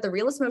concedes that the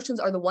realist motions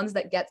are the ones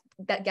that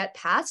get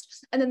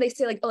passed, and then they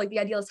say like, oh, like the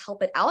idealists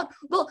help it out.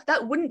 Well,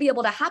 that wouldn't be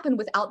able to happen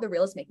without the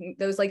realists making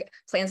those like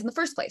plans in the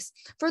first place.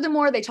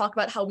 Furthermore, they talk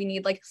about how we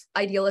need like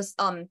idealists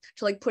to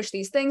like push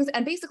these things,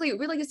 and basically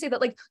really to say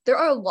that like there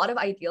are a lot of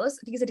idealists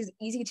because it is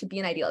easy to be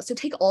an idealist. So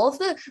take all of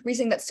the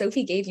reasoning that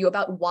Sophie gave you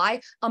about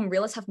why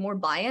realists have more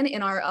buy-in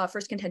in our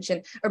first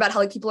contention, or about how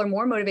like people are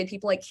more motivated,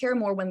 people like care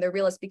more when they're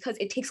realists because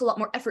it takes a lot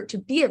more effort to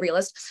be a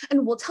realist,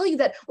 and we'll tell you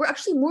that we're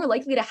actually more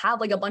likely to have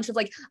like a bunch of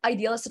like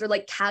idealists that are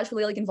like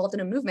casually like involved in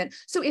a movement.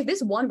 So if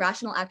this one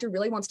rational actor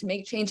really wants to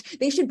make change,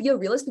 they should be a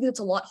realist because it's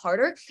a lot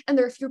harder, and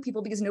there are fewer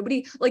people because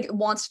nobody like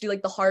wants to do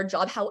like the hard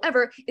job.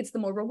 However, it's the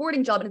more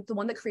rewarding job, and it's the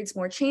one that creates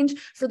more change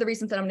for the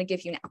reasons that I'm going to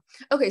give you now.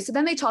 Okay, so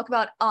then they talk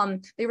about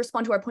they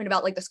respond to our point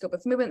about like the scope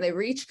of movement they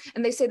reach,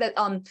 and they say that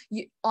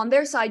on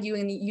their side you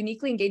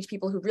uniquely engage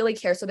people who really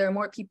care, so there are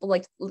more people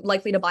like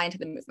likely to buy into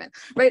the movement,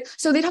 right?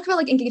 So they talk about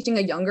like engaging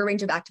a younger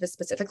range of activists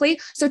specifically.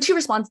 So two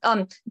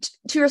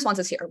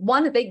responses here.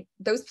 One,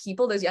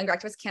 those younger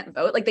activists can't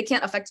vote, like they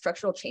can't affect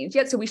structural change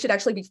yet, so we should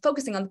actually be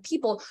focusing on the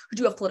people who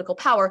do have political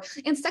power.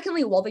 And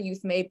secondly, while the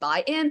youth may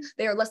buy in,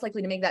 they are less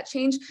likely to make that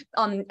change,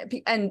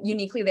 and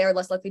uniquely they are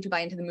less likely to buy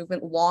into the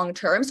movement long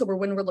term. So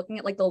when we're looking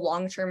at like the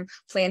long-term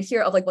plan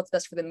here of like what's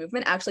best for the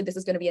movement, actually this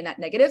is going to be a net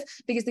negative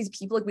because these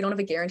people, like we don't have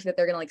a guarantee that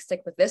they're going to like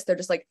stick with this. They're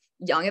just like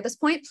young at this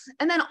point.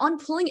 And then on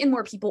pulling in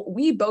more people,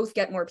 we both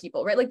get more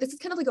people, right? Like this is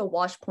kind of like a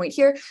wash point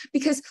here,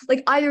 because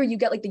like either you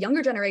get like the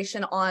younger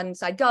generation on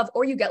side gov,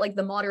 or you get like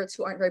the moderates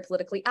who aren't very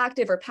politically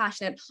active or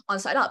passionate on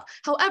side up.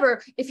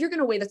 However, if you're going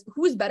to weigh this,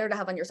 who's better to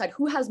have on your side,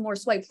 who has more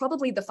sway?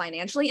 Probably the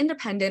financially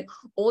independent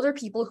older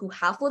people who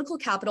have political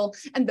capital,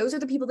 and those are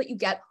the people that you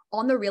get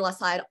on the realist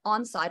side,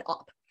 on side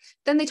op.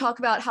 Then they talk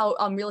about how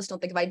realists don't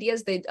think of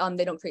ideas, they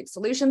don't create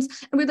solutions,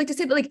 and we'd like to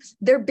say that like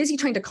they're busy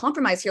trying to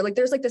compromise here. Like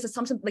there's like this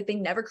assumption like they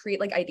never create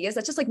like ideas.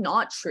 That's just like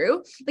not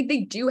true. Like they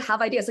do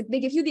have ideas. Like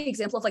they give you the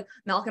example of like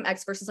Malcolm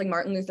X versus like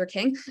Martin Luther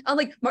King.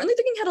 Like Martin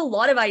Luther King had a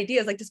lot of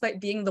ideas, like despite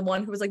being the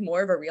one who was like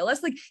more of a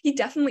realist. Like he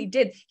definitely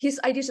did.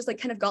 His ideas just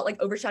like kind of got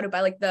like overshadowed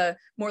by like the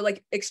more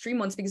like extreme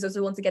ones because those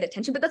are the ones that get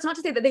attention. But that's not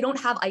to say that they don't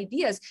have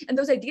ideas, and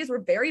those ideas were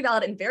very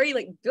valid and very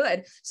like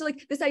good. So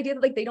like this idea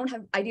that like they don't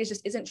have ideas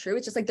just isn't true.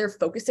 It's just like they're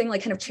focusing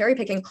like kind of cherry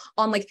picking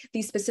on like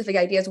these specific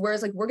ideas,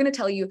 whereas like we're going to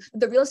tell you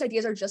the realist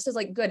ideas are just as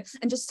like good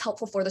and just as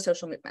helpful for the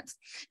social movements.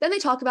 Then they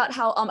talk about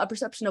how a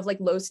perception of like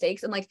low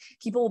stakes, and like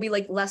people will be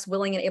like less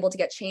willing and able to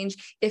get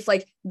change if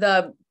like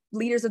the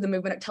leaders of the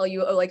movement tell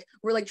you, oh, like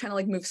we're like trying to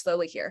like move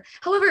slowly here.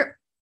 However,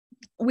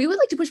 we would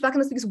like to push back on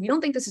this because we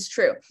don't think this is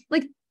true.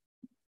 Like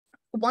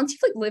once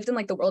you've like lived in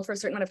like the world for a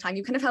certain amount of time,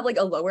 you kind of have like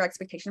a lower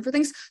expectation for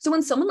things. So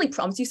when someone like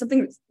promises you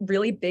something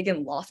really big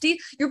and lofty,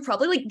 you're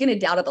probably like gonna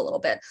doubt it a little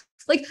bit.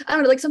 Like, I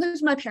don't know, like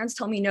sometimes when my parents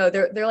tell me no,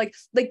 they're like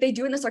they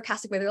do it in a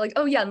sarcastic way. They're like,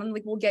 oh yeah, and then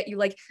like we'll get you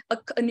like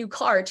a new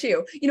car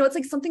too. You know, it's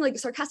like something like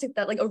sarcastic,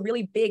 that like a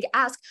really big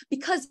ask,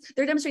 because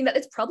they're demonstrating that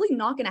it's probably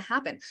not going to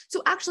happen.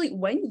 So actually,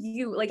 when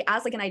you like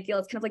as like an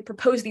idealist kind of like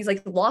propose these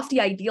like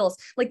lofty ideals,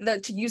 like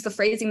to use the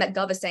phrasing that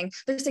Gov is saying,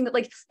 they're saying that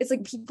like it's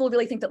like people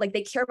really think that like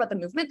they care about the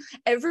movement.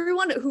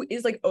 Everyone who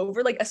is like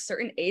over like a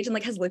certain age and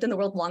like has lived in the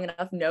world long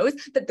enough knows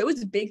that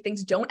those big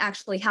things don't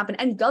actually happen.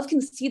 And Gov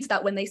concedes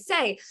that when they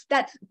say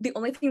that the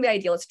only thing the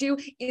idealists do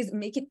is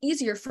make it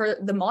easier for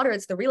the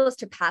moderates, the realists,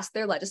 to pass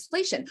their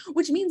legislation,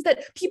 which means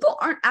that people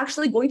aren't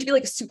actually going to be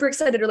like super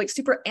excited or like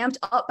super amped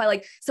up by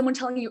like someone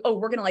telling you, oh,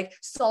 we're gonna like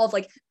solve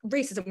like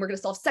racism, we're gonna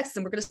solve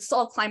sexism, we're gonna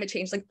solve climate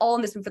change, like all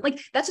in this movement. Like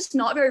that's just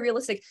not very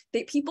realistic.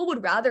 People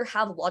would rather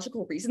have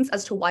logical reasons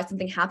as to why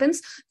something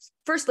happens,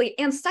 firstly,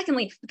 and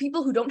secondly, the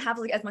people who don't have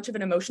like as much of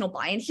an emotional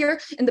buy-in here,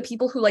 and the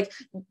people who like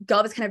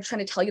Gov is kind of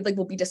trying to tell you like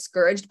will be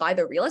discouraged by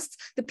the realists,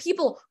 the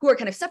people who are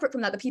kind of separate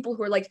from that, the people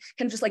who are like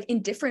kind of just like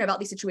indifferent about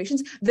these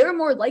situations, they're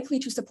more likely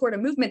to support a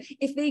movement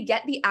if they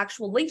get the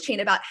actual link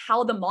chain about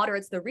how the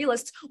moderates, the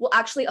realists, will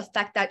actually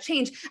affect that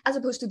change, as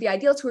opposed to the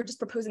idealists who are just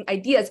proposing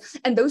ideas,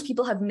 and those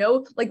people have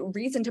no like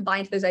reason to buy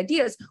into those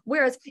ideas.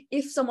 Whereas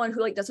if someone who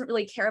like doesn't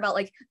really care about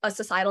like a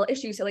societal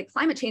issue, say like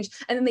climate change,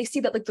 and then they see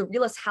that like the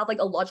realists have like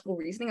a logical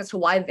reasoning as to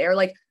why their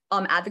like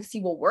advocacy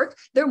will work,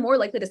 they're more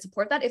likely to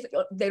support that if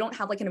they don't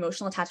have like an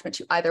emotional attachment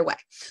to either way.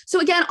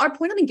 So again, our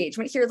point of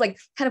engagement here is like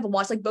kind of a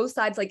watch, like both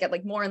sides like get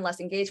like more and less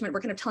engagement.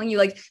 We're kind of telling you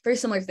like very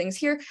similar things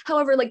here.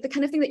 However, like the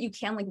kind of thing that you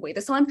can like weigh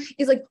this on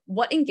is like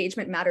what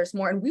engagement matters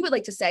more. And we would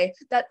like to say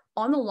that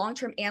on the long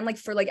term and like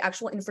for like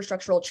actual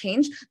infrastructural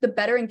change, the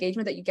better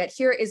engagement that you get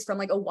here is from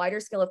like a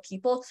wider scale of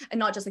people, and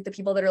not just like the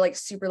people that are like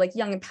super like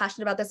young and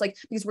passionate about this, like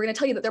because we're going to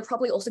tell you that they're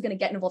probably also going to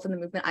get involved in the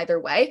movement either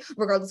way,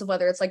 regardless of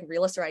whether it's like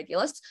realists or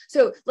idealists.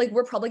 So like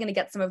we're probably going to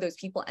get some of those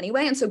people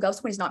anyway. And so Gov's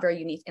point is not very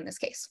unique in this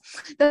case.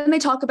 Then they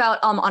talk about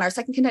on our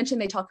second contention,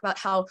 they talk about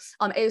how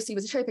AOC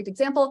was a cherry picked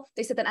example.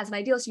 They said that as an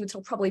idealist, you would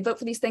still probably vote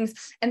for these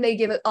things. And they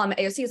give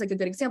AOC as like a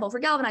good example for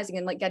galvanizing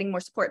and like getting more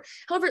support.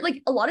 However,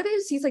 like a lot of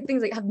AOC's like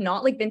things like have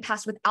not like been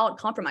passed without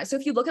compromise. So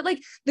if you look at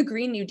like the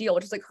Green New Deal,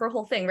 which is like her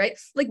whole thing, right?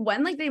 Like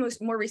when like they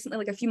more recently,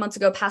 like a few months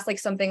ago, passed like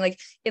something like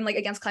in like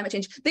against climate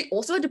change, they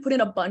also had to put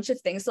in a bunch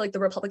of things so like the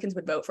Republicans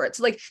would vote for it.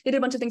 So like they did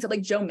a bunch of things that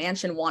like Joe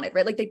Manchin wanted,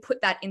 right? Like they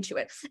put that into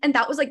it. And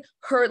that was like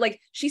her, like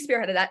she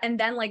spearheaded that. And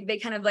then like they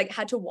kind of like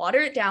had to water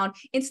it down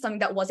into something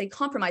that was a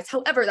compromise.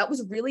 However, that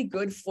was really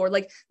good for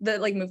like the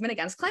like movement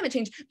against climate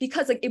change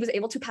because like it was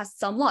able to pass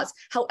some laws.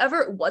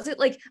 However, was it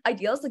like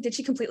idealist? Like did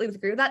she completely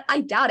agree with that?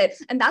 I doubt it.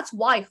 And that's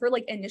why her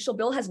like initial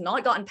bill has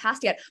not gotten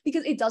passed yet,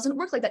 because it doesn't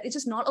work like that. It's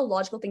just not a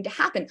logical thing to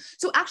happen.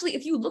 So actually,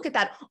 if you look at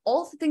that,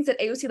 all the things that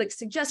AOC like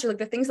suggests, or like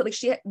the things that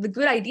like the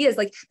good ideas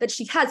like that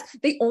she has,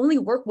 they only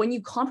work when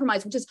you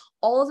compromise, which is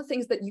all of the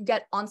things that you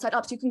get on side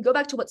up. So you can go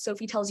back to what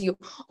Sophie tells you,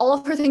 all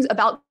of her things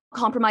about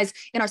compromise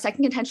in our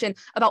second contention,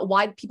 about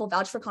why people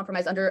vouch for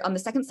compromise under the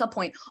second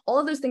subpoint. All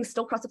of those things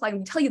still cross apply, and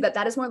we tell you that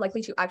that is more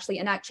likely to actually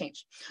enact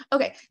change.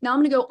 Okay, now I'm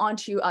going to go on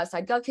to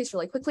side Gov case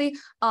really quickly,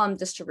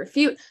 just to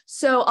refute.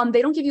 So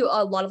they don't give you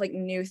a lot of like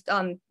new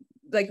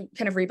like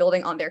kind of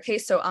rebuilding on their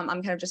case. So I'm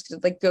kind of just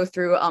gonna like go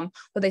through what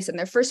they said in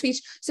their first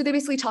speech. So they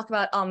basically talk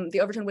about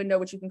the Overton window,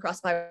 which you can cross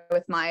apply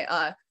with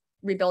my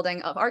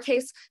rebuilding of our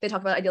case. They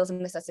talk about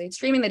idealism, necessity,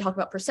 streaming. They talk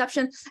about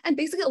perception. And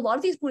basically a lot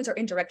of these points are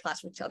in direct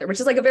clash with each other, which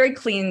is like a very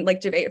clean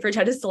like debate for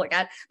judges to look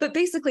at. But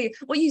basically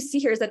what you see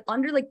here is that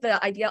under like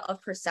the idea of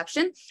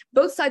perception,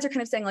 both sides are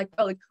kind of saying like,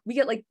 oh, like we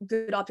get like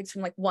good optics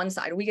from like one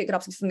side, we get good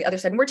optics from the other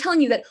side. And we're telling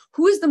you that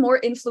who is the more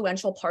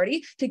influential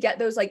party to get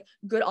those like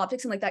good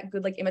optics and like that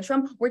good like image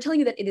from? We're telling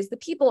you that it is the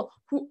people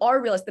who are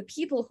realists, the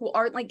people who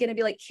aren't like going to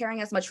be like caring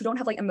as much, who don't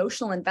have like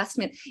emotional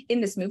investment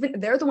in this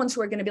movement. They're the ones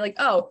who are going to be like,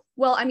 oh,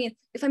 well, I mean,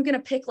 if I'm going to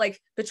pick like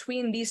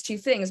between these two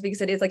things,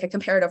 because it is like a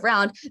comparative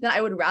round, then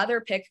I would rather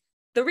pick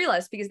the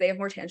realists because they have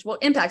more tangible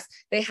impacts.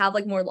 They have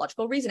like more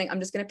logical reasoning. I'm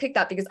just going to pick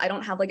that because I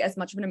don't have like as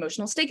much of an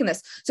emotional stake in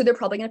this. So they're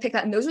probably going to pick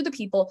that. And those are the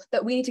people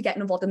that we need to get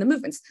involved in the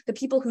movements. The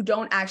people who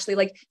don't actually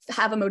like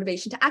have a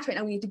motivation to act right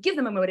now. We need to give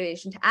them a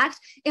motivation to act.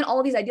 And all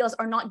of these idealists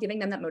are not giving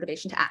them that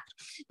motivation to act.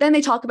 Then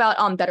they talk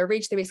about better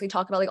reach. They basically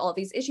talk about like all of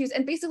these issues.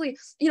 And basically,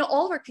 you know,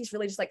 all of our piece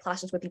really just like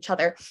clashes with each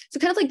other. So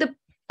kind of like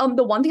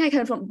the one thing I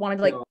kind of wanted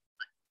to like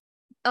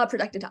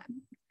productive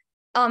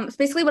time.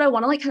 Basically what I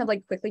want to like kind of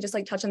like quickly just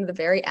like touch on the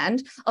very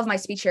end of my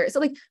speech here. So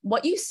like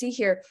what you see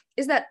here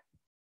is that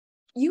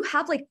you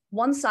have like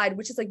one side,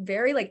 which is like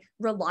very like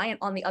reliant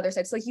on the other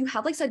side. So like you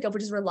have like side Gov,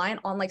 which is reliant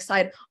on like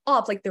side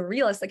up, like the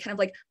realists, like kind of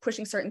like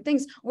pushing certain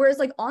things. Whereas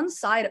like on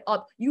side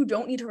up, you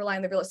don't need to rely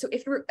on the realists. So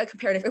if you're a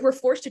comparative, if we're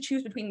forced to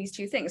choose between these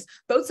two things,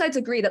 both sides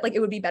agree that like it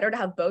would be better to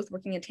have both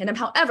working in tandem.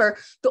 However,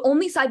 the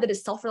only side that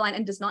is self-reliant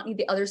and does not need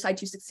the other side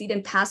to succeed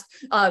in past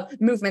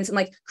movements and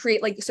like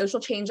create like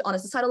social change on a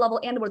societal level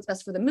and what's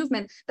best for the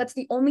movement, that's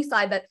the only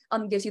side that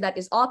gives you that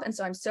is op. And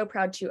so I'm so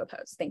proud to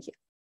oppose. Thank you.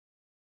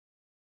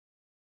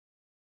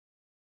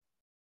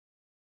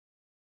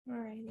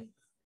 Alrighty.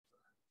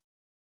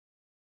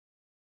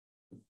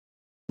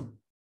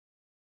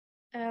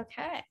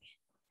 Okay.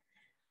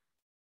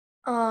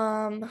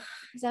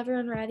 Is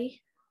everyone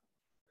ready?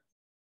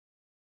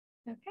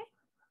 Okay.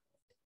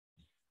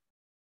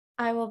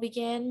 I will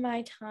begin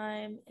my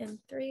time in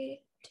 3,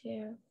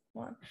 2,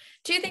 1.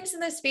 2 things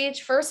in this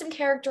speech. First, some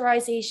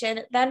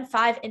characterization, then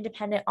 5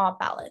 independent odd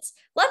ballots.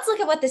 Let's look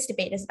at what this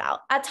debate is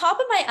about. At top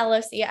of my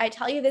LOC, I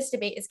tell you this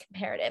debate is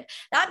comparative.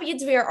 That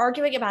means we are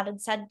arguing about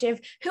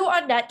incentive, who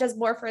on net does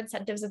more for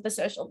incentives of the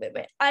social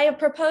movement. I have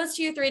proposed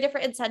to you 3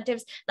 different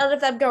incentives. None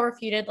of them go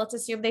refuted. Let's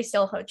assume they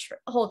still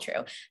hold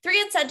true.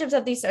 3 incentives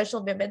of these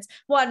social movements.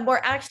 1,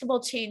 more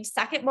actionable change.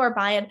 2nd, more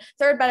buy-in.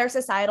 3rd, better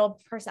societal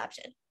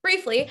perception.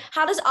 Briefly,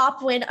 how does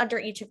OP win under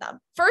each of them?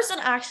 First, on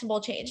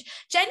actionable change.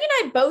 Jenny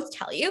and I both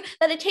tell you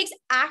that it takes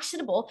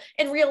actionable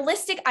and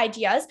realistic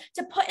ideas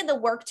to put in the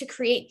work to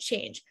create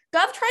change.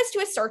 Gov tries to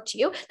assert to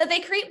you that they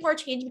create more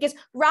change because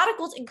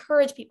radicals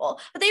encourage people,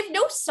 but they have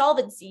no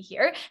solvency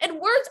here. And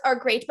words are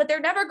great, but they're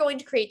never going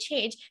to create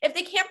change. If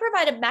they can't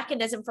provide a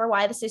mechanism for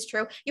why this is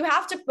true, you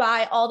have to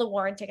buy all the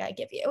warranting I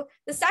give you.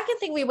 The second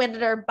thing we win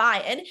under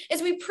buy-in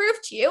is we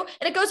prove to you,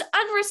 and it goes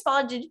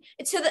unresponded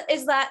to,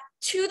 is that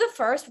to the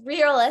first,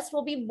 realists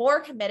will be more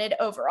committed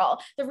overall.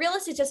 The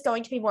realist is just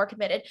going to be more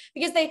committed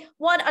because they,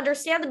 1,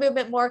 understand the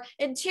movement more,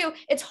 and 2,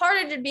 it's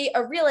harder to be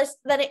a realist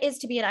than it is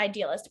to be an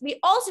idealist. We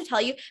also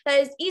tell you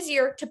that it's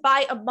easier to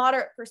buy a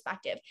moderate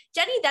perspective.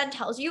 Jenny then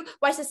tells you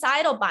why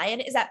societal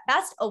buy-in is at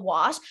best a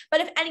wash,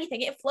 but if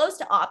anything, it flows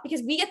to op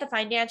because we get the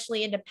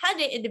financially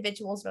independent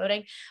individuals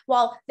voting,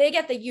 while they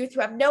get the youth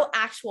who have no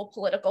actual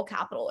political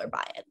capital or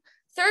buy-in.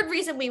 Third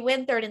reason we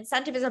win, third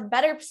incentive, is a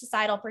better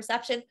societal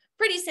perception.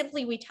 Pretty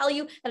simply, we tell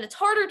you that it's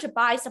harder to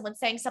buy someone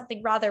saying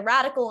something rather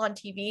radical on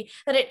TV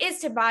than it is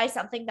to buy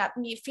something that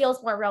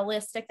feels more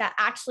realistic, that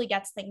actually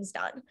gets things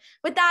done.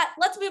 With that,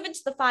 let's move into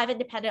the 5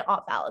 independent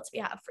opt ballots we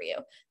have for you.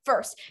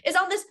 First is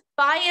on this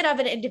buy-in of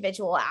an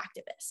individual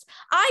activist.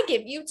 I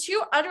give you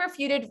 2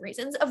 unrefuted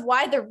reasons of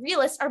why the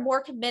realists are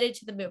more committed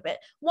to the movement.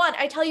 1,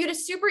 I tell you it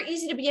is super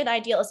easy to be an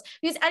idealist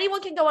because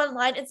anyone can go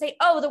online and say,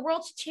 oh, the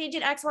world should change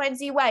in X, Y, and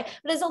Z way,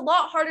 but it's a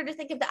lot harder to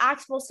think of the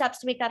actual steps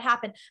to make that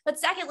happen. But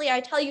secondly,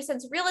 I tell you,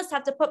 since realists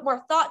have to put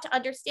more thought to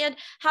understand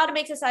how to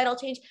make societal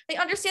change, they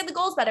understand the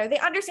goals better, they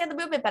understand the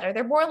movement better,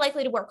 they're more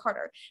likely to work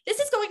harder. This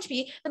is going to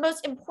be the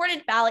most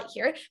important ballot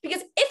here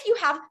because if you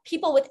have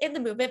people within the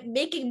movement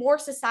making more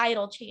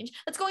societal change,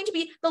 that's going to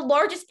be the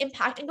largest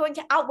impact and going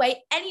to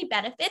outweigh any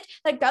benefit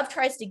that Gov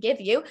tries to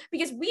give you,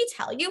 because we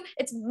tell you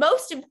it's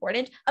most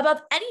important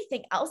above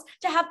anything else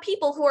to have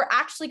people who are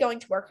actually going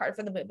to work hard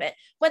for the movement.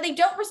 When they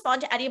don't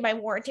respond to any of my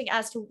warranting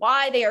as to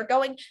why they are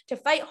going to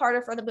fight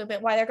harder for the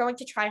movement, why they're going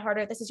to try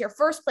harder, this is your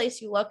first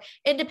place you look.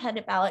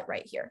 Independent ballot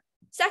right here.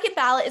 Second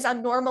ballot is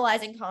on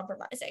normalizing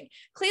compromising.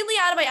 Cleanly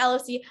out of my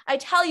LOC, I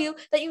tell you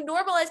that you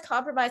normalize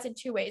compromise in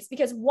 2 ways,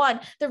 because 1,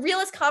 the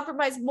realists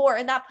compromise more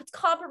and that puts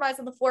compromise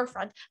on the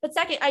forefront. But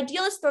 2nd,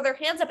 idealists throw their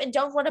hands up and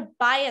don't want to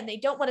buy in. They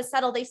don't want to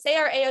settle. They say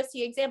our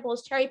AOC example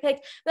is cherry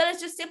picked. That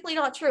is just simply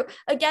not true.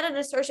 Again, an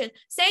assertion.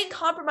 Saying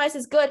compromise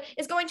is good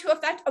is going to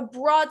affect a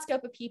broad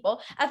scope of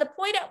people at the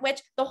point at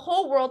which the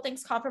whole world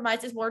thinks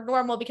compromise is more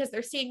normal because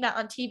they're seeing that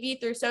on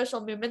TV through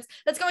social movements.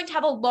 That's going to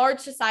have a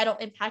large societal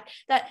impact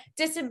that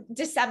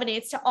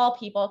disseminates to all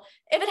people.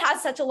 If it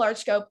has such a large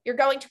scope, you're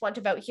going to want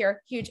to vote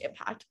here. Huge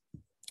impact.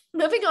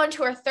 Moving on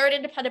to our third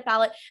independent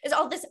ballot is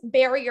all this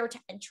barrier to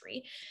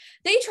entry.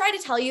 They try to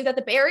tell you that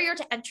the barrier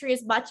to entry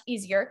is much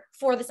easier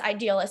for this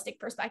idealistic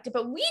perspective,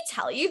 but we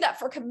tell you that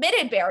for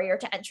committed barrier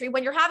to entry,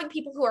 when you're having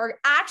people who are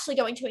actually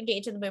going to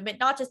engage in the movement,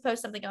 not just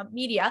post something on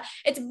media,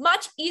 it's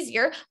much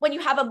easier when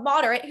you have a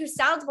moderate who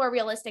sounds more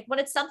realistic, when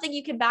it's something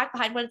you can back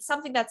behind, when it's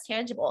something that's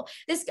tangible.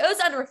 This goes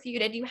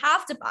unrefuted. You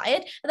have to buy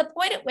it. And the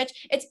point at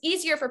which it's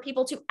easier for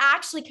people to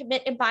actually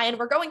commit and buy in,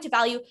 we're going to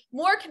value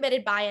more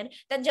committed buy-in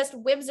than just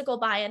whimsical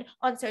buy-in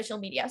on social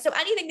media. So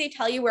anything they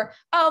tell you where,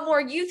 oh,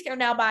 more youth are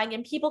now buying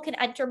and people can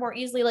enter more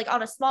easily, like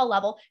on a small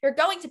level, you're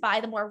going to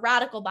buy the more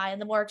radical buy-in,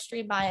 the more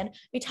extreme buy-in.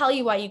 We tell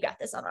you why you get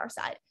this on our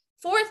side.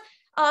 Fourth,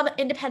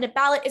 independent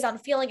ballot is on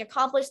feeling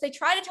accomplished. They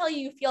try to tell you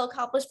you feel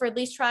accomplished for at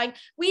least trying.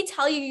 We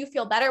tell you you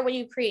feel better when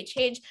you create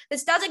change.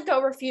 This doesn't go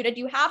refuted.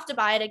 You have to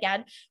buy it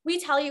again. We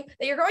tell you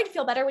that you're going to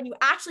feel better when you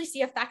actually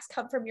see effects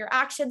come from your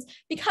actions,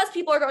 because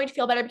people are going to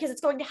feel better, because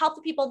it's going to help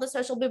the people in the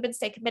social movement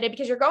stay committed,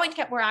 because you're going to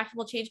get more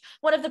actionable change.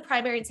 One of the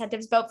primary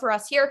incentives, vote for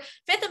us here.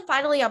 Fifth and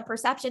finally, on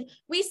perception,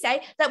 we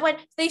say that when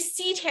they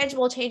see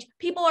tangible change,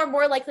 people are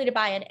more likely to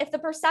buy in. If the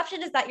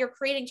perception is that you're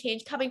creating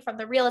change coming from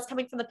the realists,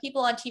 coming from the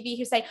people on TV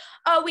who say,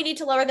 oh, we need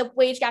to lower the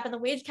wage gap and the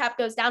wage cap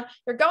goes down,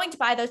 you're going to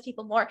buy those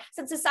people more.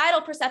 Since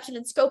societal perception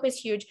and scope is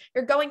huge,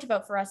 you're going to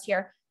vote for us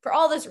here. For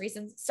all those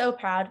reasons, so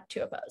proud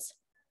to oppose.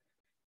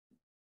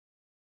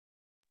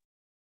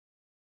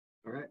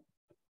 All right.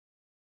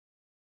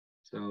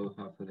 So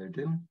without further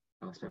ado,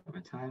 I'll start my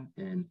time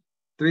in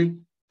 3,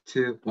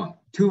 2, 1.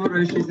 2 voter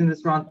issues in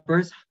this round.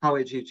 First, how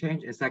we achieve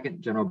change, and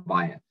second, general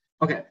buy-in.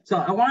 Okay, so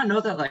I want to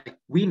note that like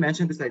we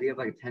mentioned this idea of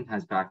like a 10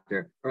 times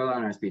factor earlier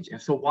in our speech.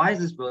 And so why is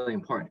this really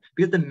important?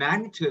 Because the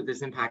magnitude of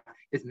this impact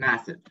is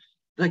massive.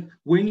 Like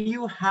when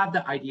you have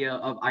the idea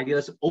of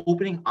idealists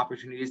opening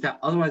opportunities that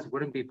otherwise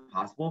wouldn't be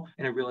possible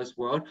in a realist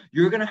world,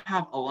 you're going to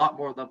have a lot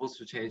more levels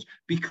to change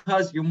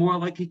because you're more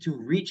likely to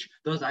reach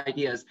those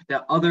ideas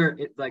that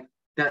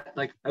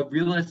a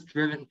realist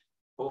driven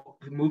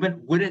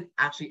movement wouldn't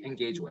actually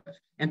engage with.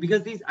 And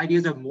because these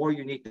ideas are more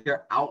unique,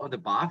 they're out of the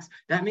box,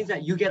 that means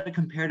that you get a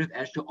comparative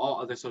edge to all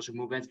other social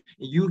movements.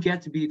 And you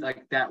get to be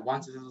like that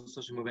one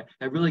social movement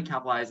that really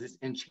capitalizes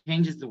and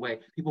changes the way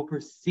people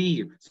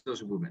perceive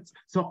social movements.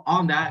 So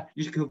on that,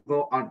 you should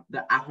vote on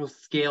the actual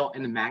scale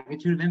and the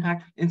magnitude of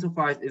impact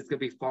insofar as it's going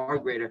to be far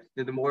greater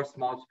than the more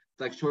small,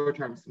 like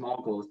short-term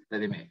small goals that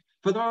they make.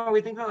 Furthermore, we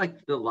think that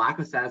like the lack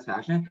of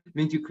satisfaction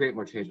means you create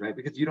more change, right?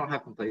 Because you don't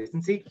have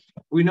complacency.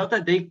 We note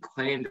that they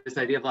claim this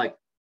idea of like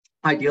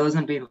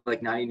idealism being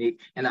like not unique,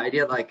 and the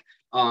idea of like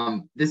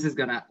this is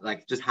gonna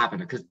like just happen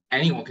because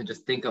anyone can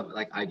just think of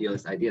like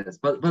idealist ideas.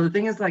 But the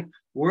thing is like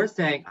we're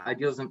saying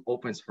idealism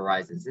opens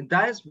horizons, and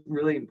that is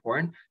really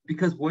important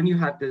because when you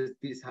have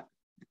these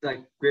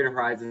like greater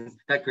horizons,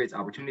 that creates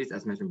opportunities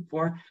as mentioned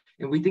before.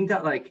 And we think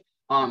that like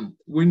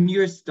when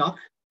you're stuck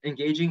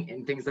engaging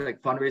in things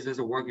like fundraisers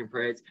or working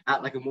parades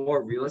at like a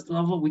more realist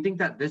level, we think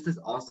that this is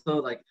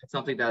also like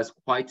something that is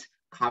quite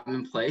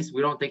commonplace.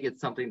 We don't think it's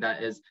something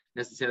that is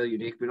necessarily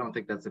unique. We don't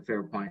think that's a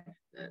fair point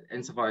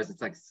insofar as it's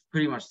like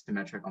pretty much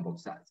symmetric on both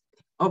sides.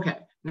 Okay,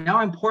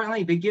 now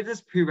importantly, they give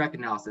this prereq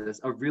analysis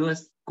of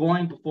realists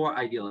going before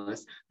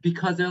idealists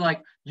because they're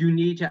like, you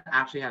need to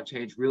actually have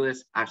change.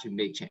 Realists actually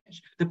make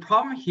change. The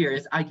problem here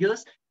is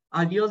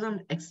idealism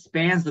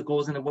expands the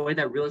goals in a way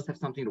that realists have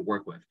something to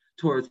work with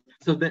towards.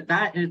 So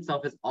that in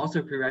itself is also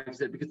a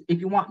prerequisite because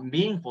if you want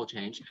meaningful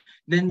change,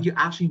 then you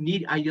actually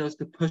need idealists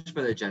to push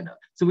for the agenda.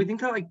 So we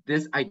think that like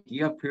this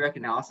idea of prereq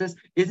analysis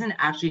isn't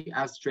actually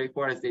as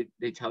straightforward as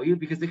they tell you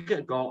because it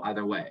could go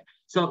either way.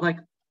 So like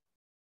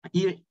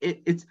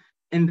it's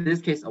in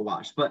this case a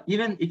wash, but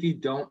even if you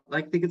don't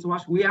like think it's a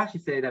wash, we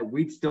actually say that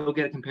we'd still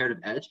get a comparative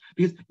edge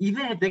because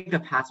even if they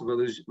could pass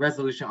a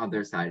resolution on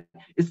their side,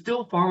 it's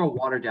still far more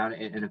watered down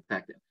and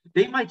ineffective.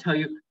 They might tell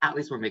you at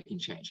least we're making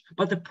change,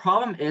 but the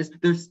problem is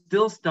they're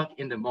still stuck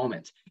in the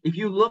moment. If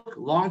you look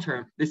long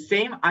term, the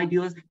same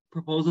idealist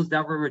proposals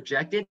that were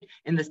rejected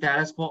in the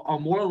status quo are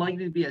more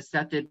likely to be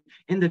accepted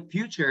in the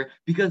future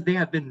because they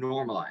have been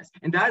normalized.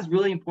 And that is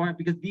really important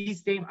because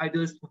these same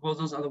idealist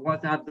proposals are the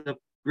ones that have the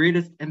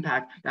greatest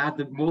impact, that have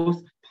the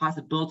most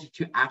possibility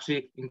to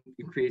actually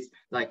increase,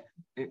 like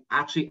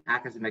actually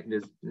act as a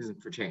mechanism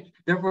for change.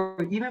 Therefore,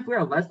 even if we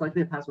are less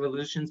likely to pass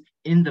resolutions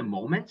in the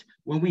moment,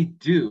 when we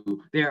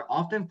do, they are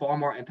often far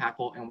more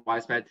impactful and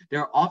widespread.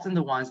 They're often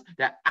the ones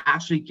that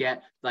actually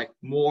get like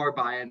more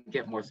buy-in,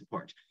 get more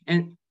support.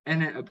 And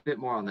a bit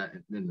more on that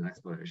in the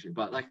next issue.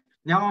 But like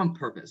now on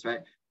purpose, right?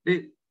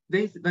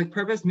 They like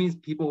purpose means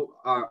people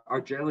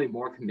are generally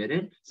more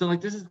committed. So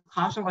like this is a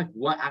clash of like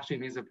what actually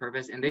means a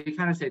purpose. And they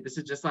kind of say this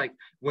is just like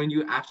when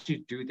you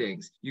actually do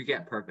things, you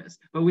get purpose.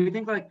 But we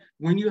think like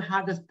when you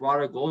have this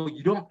broader goal,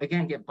 you don't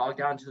again get bogged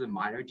down to the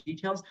minor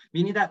details,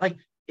 meaning that like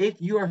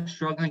if you are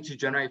struggling to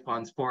generate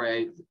funds for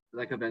a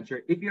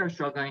venture, if you are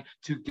struggling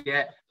to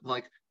get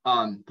like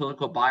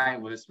political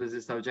buy-in with a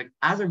specific subject,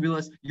 as a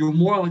realist, you're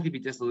more likely to be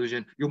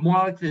disillusioned. You're more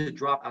likely to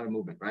drop out of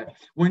movement, right?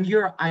 When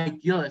you're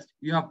idealist,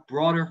 you have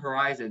broader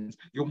horizons.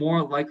 You're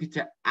more likely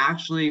to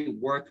actually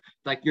work,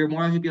 like you're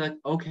more likely to be like,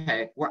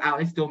 okay, we're at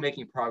least still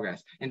making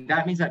progress. And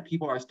that means that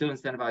people are still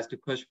incentivized to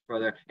push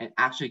further and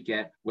actually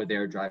get what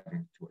they're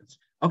driving towards.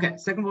 Okay,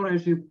 second voter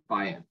issue,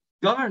 buy-in.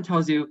 Government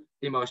tells you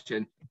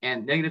emotion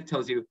and negative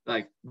tells you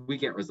like we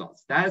get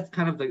results. That is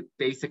kind of the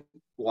basic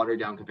watered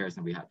down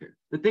comparison we have here.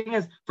 The thing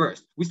is,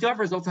 first, we still have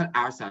results on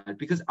our side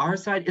because our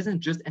side isn't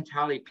just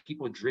entirely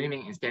people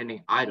dreaming and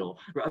standing idle.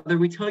 Rather,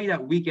 we tell you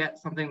that we get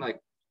something like,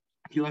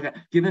 if you look at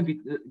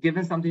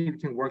given something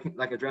between working,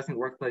 like addressing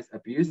workplace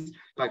abuse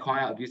by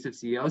calling out abusive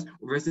CEOs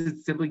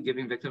versus simply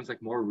giving victims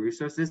like more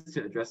resources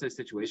to address their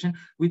situation,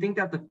 we think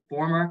that the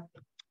former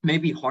may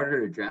be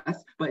harder to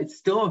address, but it's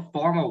still a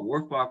far more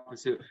worthwhile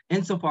pursuit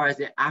insofar as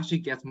it actually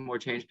gets more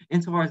change,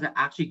 insofar as it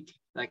actually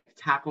like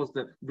tackles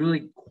the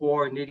really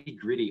core nitty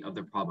gritty of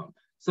the problem.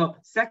 So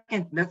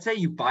second, let's say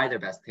you buy their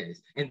best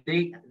case and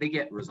they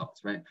get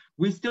results, right?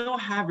 We still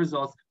have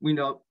results, we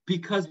know,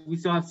 because we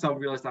still have some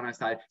realists on our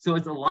side. So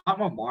it's a lot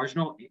more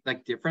marginal,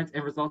 like difference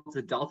in results.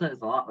 The delta is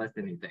a lot less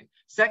than anything.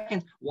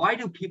 Second, why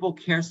do people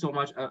care so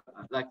much?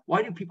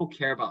 Why do people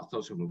care about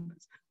social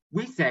movements?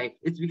 We say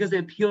it's because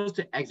it appeals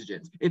to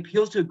exigence. It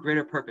appeals to a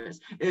greater purpose.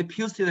 It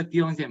appeals to the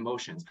feelings and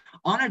emotions.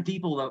 On a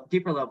deeper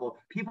level,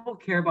 people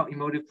care about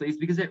emotive pleas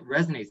because it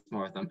resonates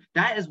more with them.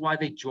 That is why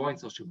they join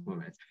social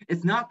movements.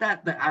 It's not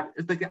that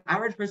it's like the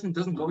average person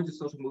doesn't go into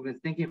social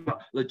movements thinking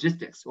about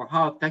logistics or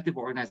how effective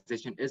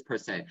organization is per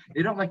se.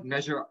 They don't like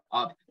measure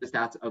up the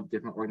stats of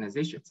different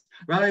organizations.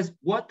 Rather, it's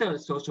what the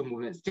social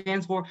movement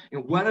stands for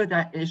and whether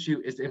that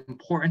issue is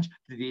important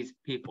to these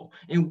people.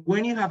 And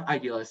when you have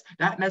idealists,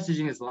 that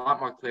messaging is a lot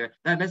more clear earlier,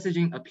 that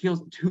messaging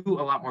appeals to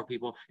a lot more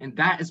people, and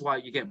that is why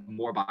you get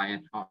more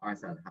buy-in on our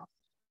side of the house.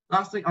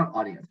 Lastly, on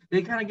audience,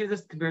 they kind of give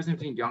this comparison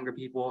between younger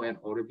people and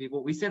older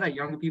people. We say that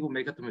younger people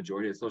make up the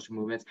majority of social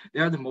movements. They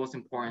are the most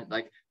important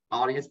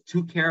audience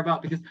to care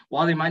about, because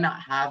while they might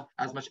not have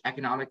as much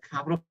economic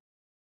capital,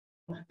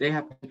 they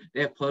have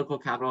political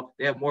capital,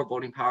 they have more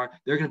voting power,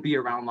 they're going to be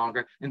around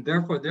longer, and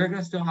therefore they're going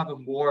to still have a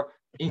more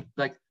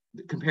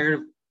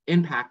comparative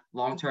impact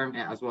long-term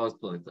and as well as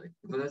politically.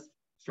 For this,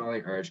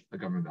 strongly urge a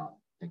government ballot.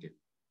 Thank you.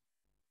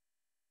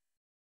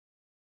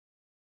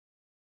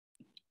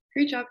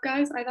 Great job,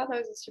 guys. I thought that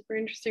was a super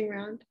interesting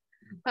round.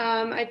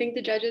 I think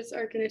the judges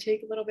are going to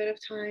take a little bit of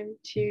time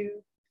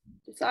to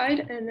decide,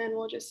 and then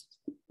we'll just,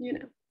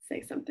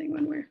 say something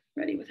when we're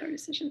ready with our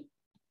decision.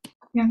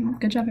 Yeah,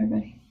 good job,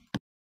 everybody.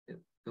 Yeah,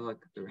 good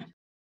luck.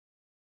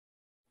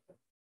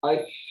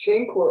 I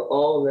think we're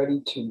all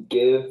ready to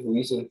give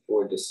reason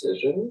for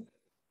decision.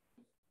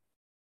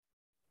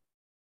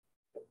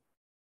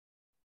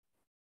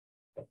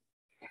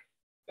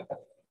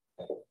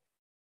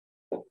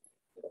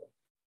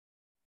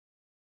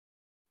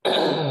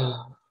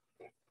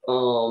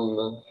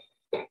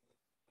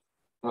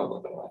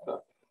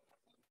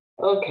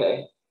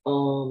 Okay.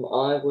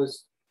 I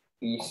was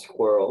the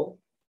squirrel.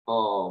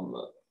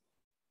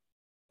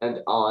 And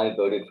I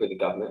voted for the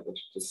government, which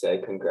is to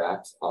say,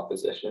 congrats,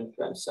 opposition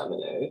from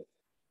Seminary.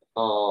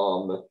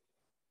 I'm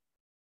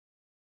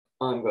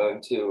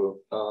going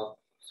to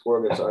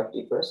swerve its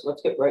RFD first.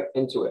 Let's get right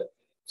into it.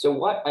 So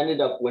what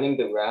ended up winning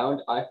the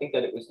round? I think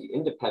that it was the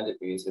independent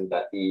reason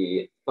that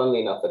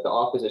funnily enough, that the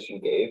opposition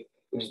gave,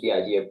 which is the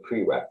idea of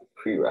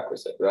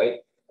prerequisite, right?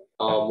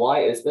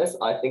 Why is this?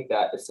 I think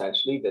that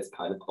essentially this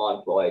kind of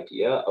on-flow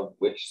idea of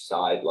which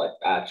side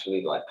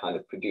actually kind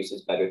of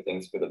produces better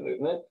things for the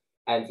movement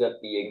ends up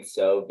being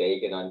so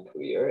vague and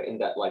unclear in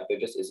that there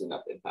just isn't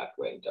enough impact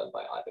weighing done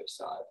by either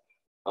side.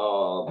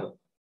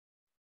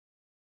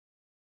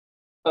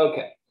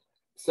 Okay.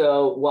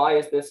 So why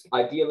is this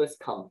idealist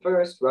come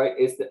first, right?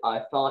 Is it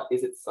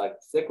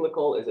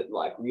cyclical? Is it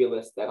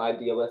realist then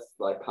idealist,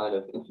 kind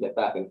of infinite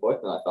back and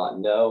forth? And I thought,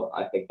 no,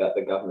 I think that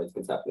the government's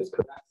conception is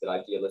correct, that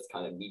idealists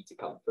kind of need to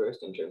come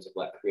first in terms of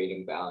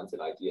creating balance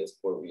and ideas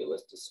for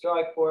realists to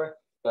strive for.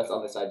 That's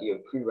on this idea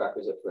of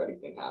prerequisite for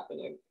anything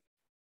happening,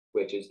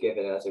 which is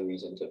given as a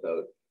reason to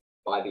vote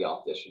by the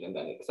opposition and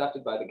then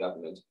accepted by the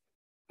government.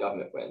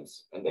 Government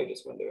wins, and they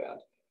just win the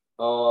round.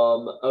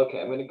 Okay,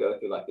 I'm going to go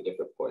through the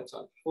different points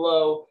on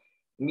flow.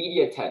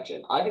 Media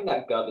attention. I think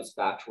that Gov is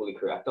factually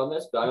correct on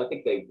this, but I don't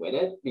think they win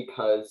it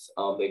because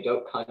they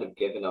don't kind of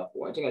give enough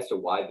warranting as to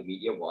why the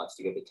media wants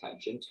to give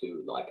attention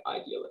to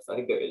idealists. I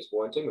think there is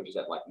warranting, which is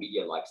that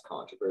media likes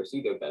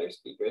controversy. They're better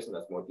speakers, and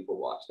thus more people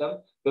watch them. I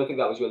don't think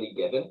that was really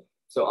given.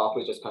 So Off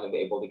was just kind of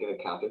able to give a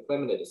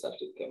counterclaim, and it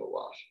essentially became a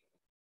wash.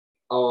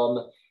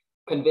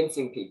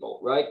 Convincing people,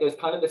 right? There's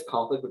kind of this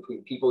conflict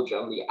between people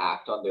generally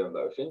act on their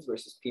emotions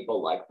versus people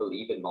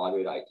believe in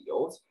moderate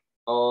ideals.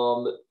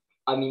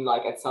 I mean,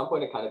 at some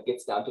point it kind of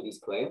gets down to these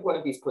claims. One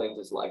of these claims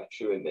is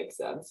true and makes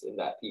sense in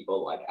that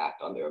people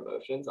act on their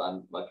emotions.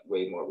 I'm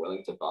way more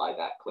willing to buy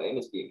that claim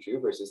as being true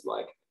versus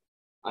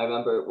I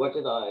remember, what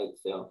did I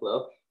say on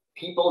flow?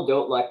 People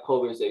don't like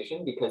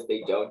polarization because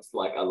they don't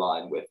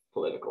align with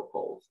political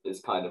poles is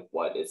kind of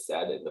what is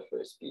said in the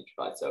first speech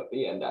by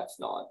Sophie, and that's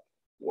not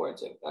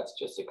warranting. That's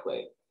just a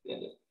claim in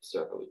a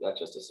circle. That's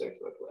just a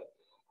circular claim.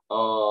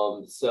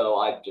 So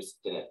I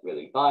just didn't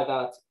really buy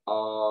that.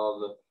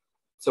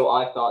 So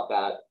I thought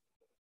that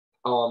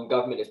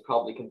government is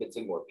probably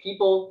convincing more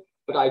people,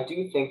 but I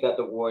do think that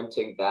the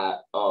warranting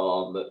that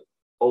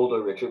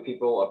older, richer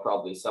people are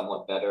probably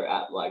somewhat better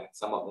at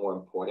somewhat more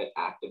important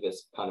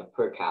activist kind of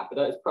per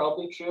capita is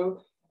probably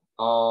true.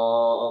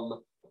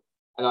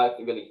 And I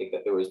really think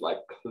that there was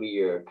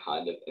clear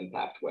kind of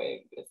impact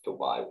weighing as to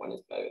why one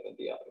is better than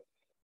the other.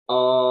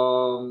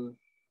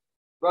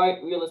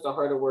 Right, realists are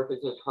harder workers,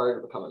 it's harder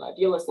to become an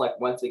idealist.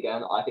 Once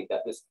again, I think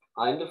that this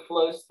kind of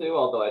flows through,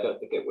 although I don't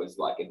think it was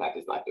in fact,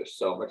 it's there's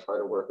so much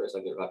harder workers,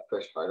 they got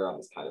pushed harder on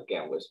this kind of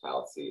gambler's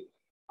fallacy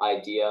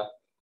idea.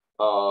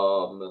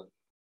 But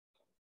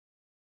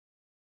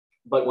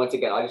once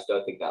again, I just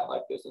don't think that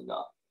there's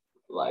enough.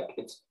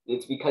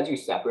 It's because you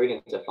separate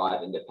into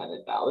 5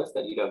 independent ballots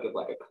that you don't give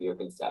a clear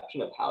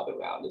conception of how the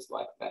round is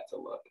meant to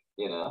look,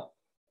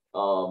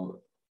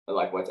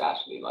 what's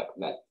actually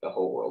meant the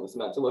whole world is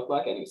meant to look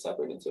like, and you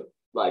separate into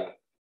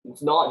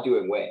it's not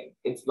doing weighing.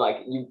 It's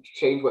you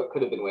change what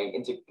could have been weighing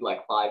into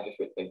 5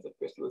 different things of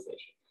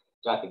crystallization,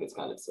 which I think is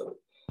kind of silly.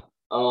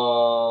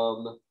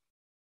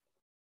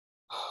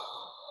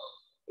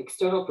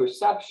 External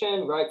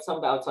perception, right? Some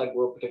of the outside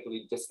world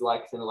particularly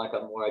dislikes in a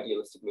more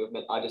idealistic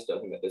movement. I just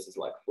don't think that this is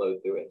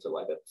flowed through into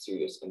a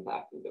serious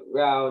impact in the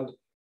round.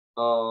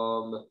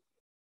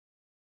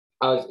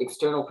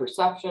 External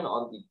perception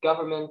on the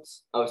government.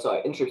 Oh,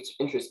 sorry,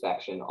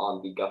 introspection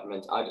on the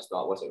government. I just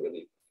thought wasn't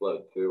really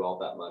flowed through all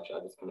that much.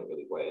 I just couldn't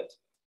really weigh it.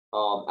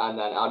 And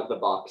then out of the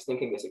box,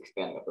 thinking this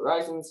expanding of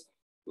horizons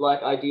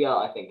idea,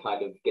 I think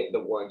kind of the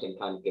warranting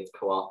kind of gets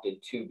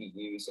co-opted to be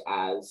used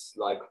as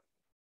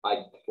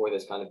for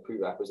this kind of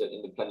prerequisite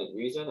independent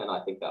reason, and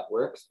I think that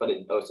works. But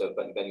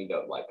then you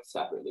don't like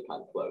separately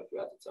kind of flow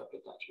throughout its own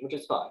contention, which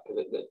is fine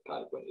because it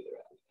kind of went either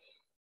end.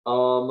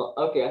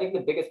 Okay, I think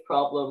the biggest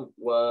problem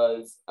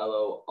was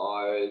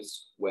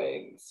LOR's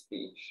weighing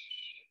speech.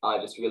 I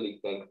just really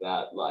think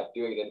that like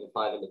doing it in the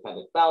 5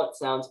 independent ballots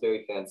sounds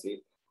very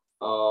fancy.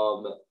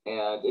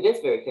 And it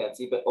is very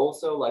fancy, but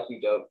also like you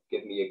don't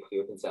give me a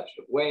clear conception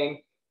of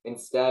weighing.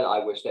 Instead,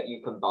 I wish that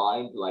you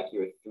combined like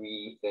your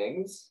 3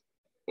 things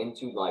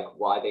into like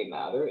why they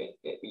matter.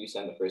 You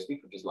send the first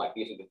week, which is like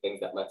these are the things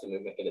that lets a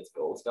movement get its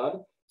goals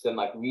done. So then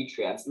like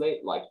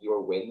retranslate like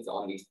your wins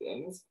on these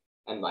things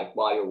and like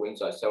why your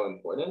wins are so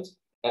important,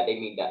 that they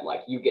mean that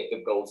like you get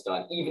the goals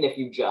done, even if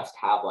you just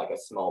have like a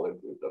smaller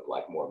group of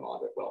like more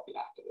moderate wealthy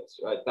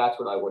activists, right? That's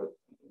what I would have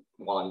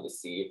wanted to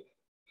see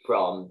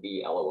from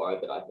the LOR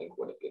that I think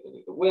would have given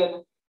you the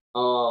win.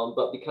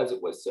 But because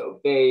it was so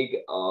vague,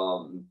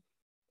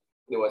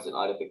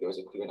 I don't think there was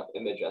a clear enough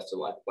image as to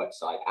like what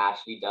side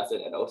actually does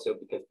it. And also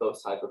because both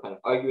sides were kind of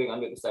arguing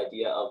under this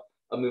idea of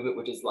a movement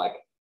which is like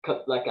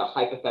a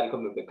hypothetical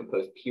movement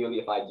composed purely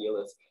of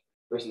idealists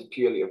versus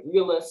purely of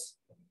realists.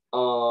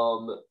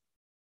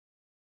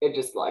 It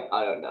just like,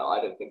 I don't know.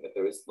 I don't think that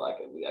there's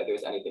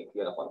anything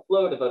clear enough on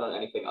flow to vote on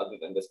anything other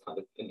than this kind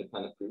of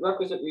independent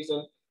prerequisite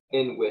reason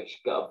in which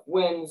Gov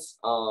wins.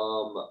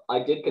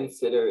 I did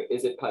consider,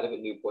 is it kind of a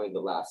new point in the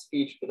last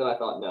speech? But then I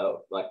thought,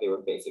 no, like they're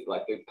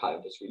kind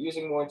of just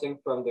reusing warranting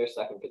from their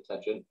second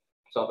contention.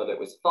 So I thought it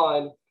was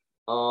fine.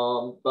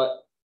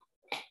 But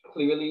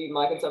clearly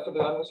my concept of the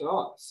round was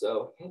wrong.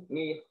 So hit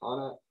me,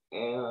 Hannah,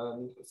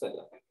 and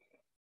Ksenia.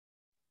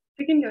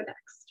 I can go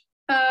next.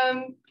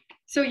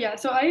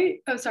 Sorry,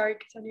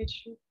 Ksenia,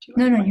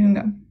 No, you can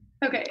go.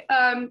 Okay.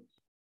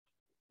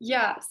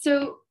 Yeah,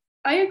 so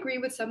I agree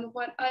with some of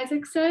what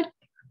Isaac said.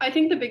 I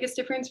think the biggest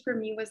difference for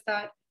me was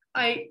that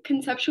I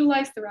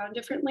conceptualized the round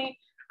differently.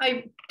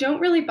 I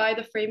don't really buy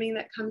the framing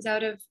that comes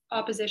out of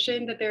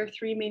opposition that there are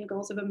 3 main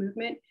goals of a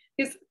movement,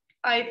 because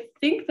I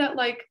think that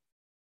like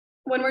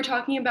when we're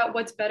talking about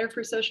what's better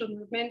for social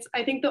movements,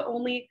 I think the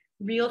only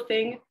real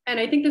thing, and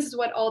I think this is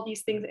what all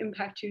these things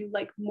impact to,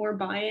 like more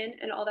buy-in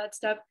and all that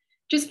stuff,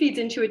 just feeds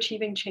into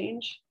achieving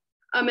change.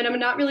 And I'm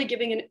not really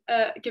given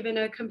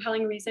a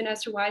compelling reason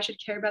as to why I should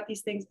care about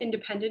these things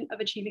independent of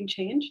achieving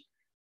change.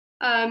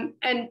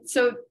 And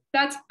so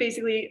that's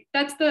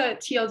the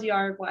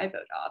TLDR of why I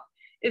vote off,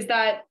 is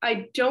that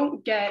I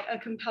don't get a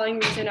compelling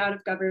reason out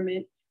of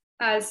government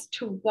as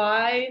to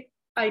why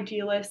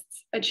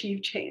idealists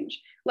achieve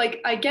change. Like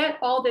I get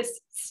all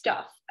this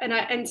stuff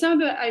and some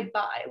of it I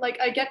buy. Like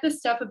I get this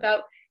stuff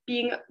about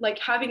being like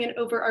having an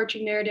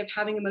overarching narrative,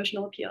 having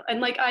emotional appeal. And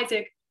like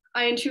Isaac,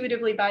 I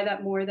intuitively buy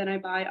that more than I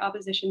buy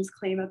opposition's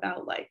claim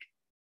about like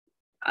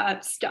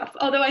stuff.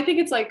 Although I think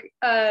it's like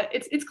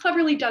it's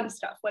cleverly done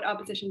stuff what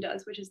opposition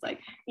does, which is like,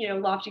 you know,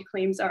 lofty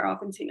claims are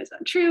often seen as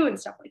untrue and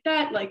stuff like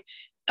that. Like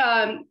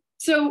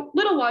so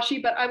little washy,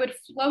 but I would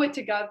flow it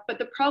to Gov. But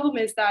the problem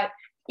is that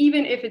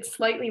even if it's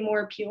slightly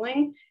more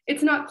appealing,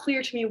 it's not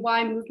clear to me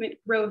why movement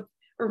growth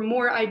or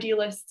more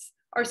idealists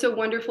are so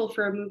wonderful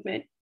for a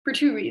movement, for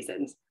 2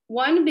 reasons.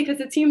 One, because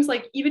it seems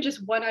like even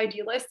just one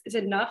idealist is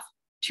enough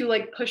to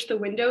like push the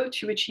window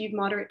to achieve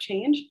moderate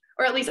change,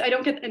 or at least I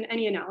don't get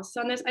any analysis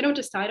on this. I don't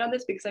decide on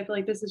this because I feel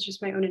like this is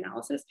just my own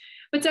analysis.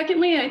 But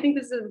secondly, and I think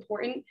this is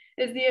important,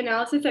 is the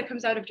analysis that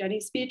comes out of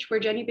Jenny's speech, where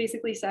Jenny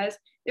basically says,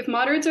 if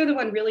moderates are the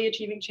one really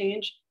achieving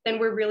change, then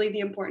we're really the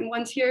important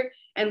ones here,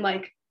 and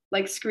like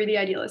screw the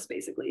idealists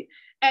basically.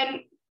 And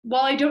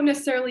while I don't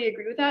necessarily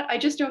agree with that, I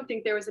just don't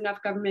think there was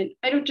enough government.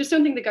 I don't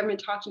think the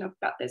government talked enough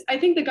about this. I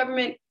think the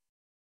government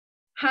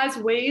has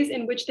ways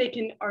in which they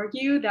can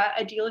argue that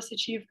idealists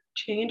achieve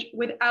change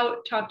without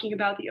talking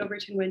about the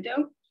Overton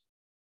window.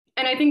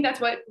 And I think that's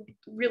what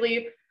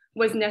really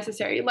was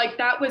necessary. Like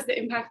that was the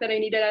impact that I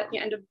needed at the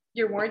end of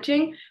your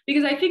warranting,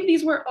 because I think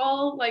these were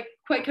all like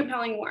quite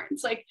compelling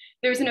warrants. Like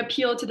there's an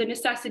appeal to the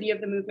necessity of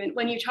the movement.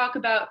 When you talk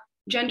about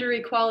gender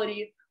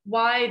equality,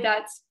 why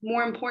that's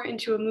more important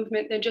to a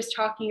movement than just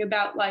talking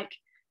about like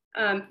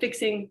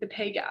fixing the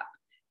pay gap,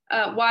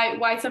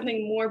 why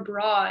something more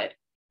broad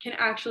can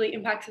actually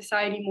impact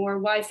society more,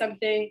 why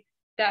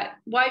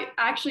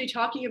actually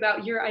talking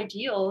about your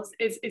ideals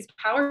is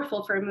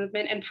powerful for a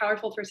movement and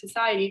powerful for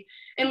society,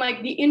 and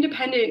like the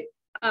independent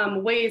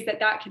ways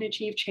that can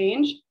achieve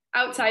change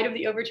outside of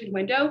the Overton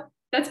window.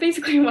 That's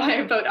basically why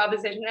I vote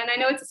opposition. And I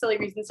know it's a silly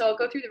reason, so I'll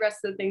go through the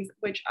rest of the things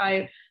which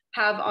I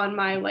have on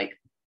my like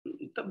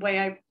the way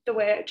I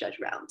judge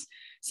rounds.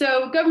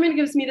 So government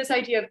gives me this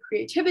idea of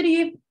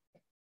creativity,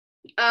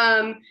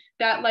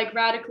 that like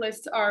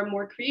radicalists are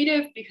more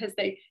creative because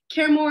they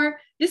care more.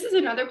 This is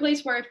another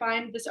place where I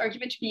find this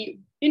argument to be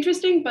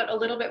interesting, but a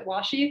little bit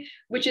washy,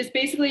 which is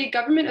basically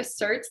government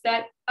asserts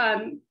that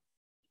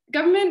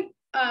government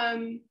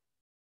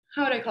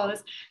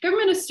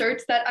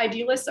asserts that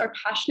idealists are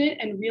passionate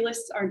and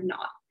realists are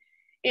not.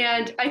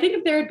 And I think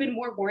if there had been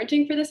more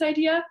warranting for this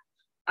idea,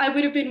 I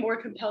would have been more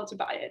compelled to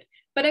buy it.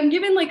 But I'm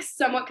given like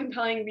somewhat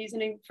compelling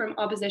reasoning from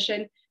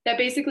opposition that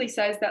basically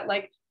says that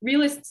like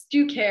realists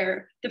do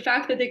care. The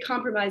fact that they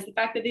compromise, the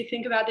fact that they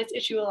think about this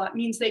issue a lot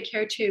means they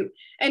care too.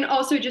 And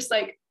also just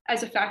like,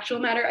 as a factual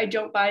matter, I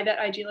don't buy that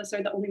idealists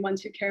are the only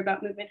ones who care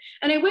about movement.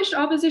 And I wish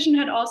opposition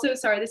had also,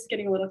 sorry, this is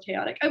getting a little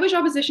chaotic. I wish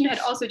opposition had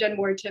also done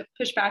more to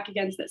push back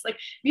against this. Like,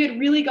 if you had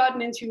really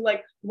gotten into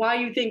like why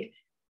you think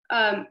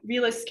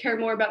realists care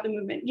more about the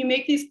movement. You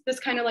make this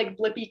kind of like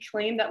blippy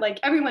claim that like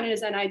everyone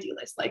is an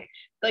idealist. Like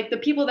the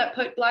people that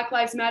put Black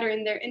Lives Matter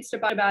in their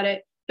Instabot about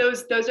it,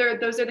 those are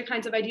the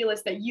kinds of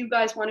idealists that you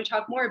guys want to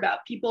talk more about.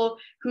 People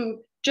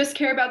who just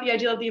care about the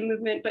ideal of the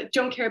movement, but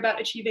don't care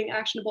about achieving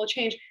actionable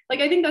change.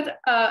 Like, I think that's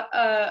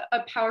a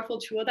powerful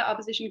tool that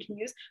opposition can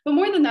use. But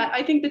more than that,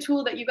 I think the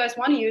tool that you guys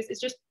want to use is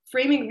just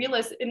framing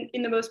realists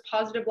in the most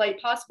positive light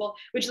possible,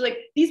 which is like,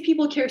 these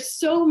people care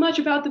so much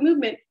about the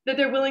movement that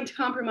they're willing to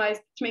compromise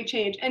to make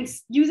change. And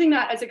using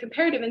that as a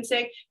comparative and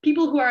saying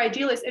people who are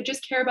idealists and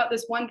just care about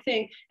this one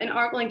thing and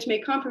aren't willing to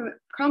make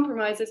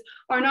compromises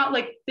are not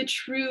like the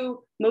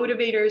true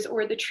motivators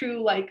or the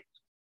true like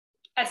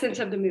essence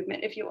of the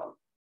movement, if you will.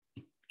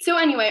 So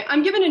anyway,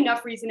 I'm given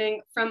enough reasoning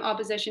from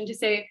opposition to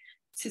say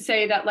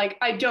that like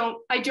I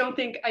don't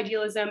think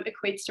idealism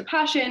equates to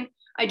passion.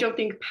 I don't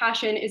think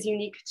passion is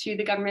unique to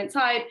the government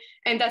side,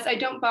 and thus I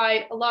don't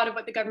buy a lot of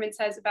what the government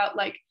says about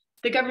like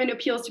the government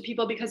appeals to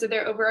people because of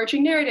their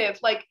overarching narrative.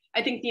 Like,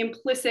 I think the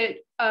implicit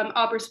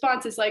op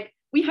response is like,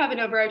 we have an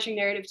overarching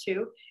narrative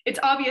too. It's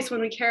obvious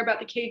when we care about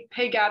the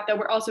pay gap that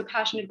we're also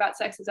passionate about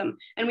sexism.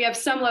 And we have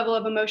some level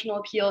of emotional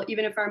appeal,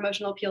 even if our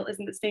emotional appeal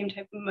isn't the same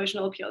type of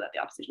emotional appeal that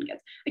the opposition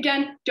gets.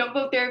 Again, don't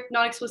vote there,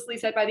 not explicitly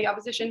said by the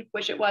opposition,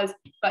 wish it was,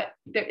 but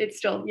it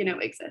still, you know,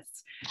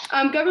 exists.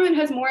 Government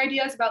has more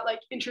ideas about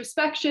like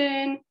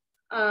introspection,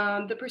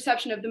 the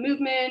perception of the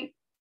movement,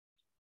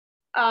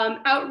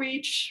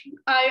 outreach.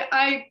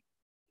 I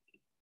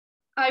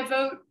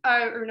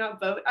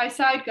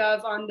side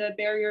Gov on the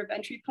barrier of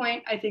entry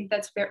point. I think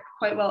that's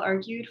quite well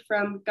argued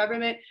from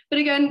government. But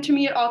again, to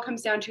me, it all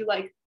comes down to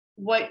like,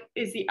 what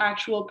is the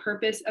actual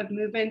purpose of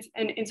movements?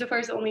 And insofar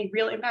as the only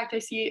real impact I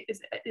see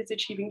is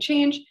achieving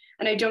change.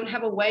 And I don't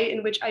have a way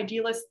in which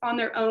idealists on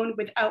their own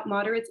without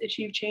moderates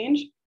achieve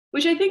change,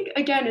 which I think,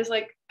 again, is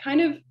like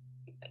kind of,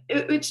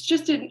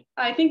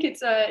 I think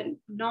it's a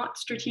not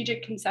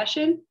strategic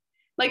concession.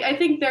 Like, I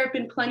think there have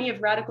been plenty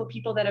of radical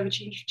people that have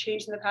achieved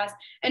change in the past.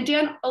 And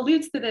Dan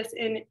alludes to this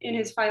in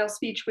his final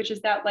speech, which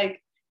is that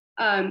like,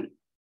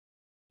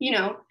 you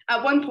know,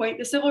 at one point,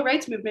 the civil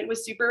rights movement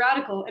was super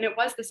radical. And it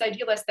was this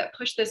idealist that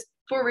pushed this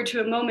forward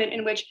to a moment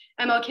in which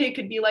MLK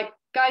could be like,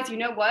 guys, you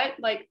know what?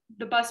 Like,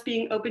 the bus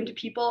being open to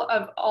people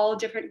of all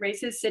different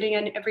races sitting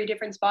in every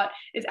different spot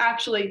is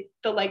actually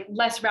the like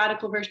less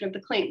radical version of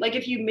the claim. Like,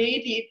 if you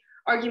made the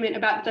argument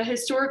about the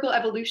historical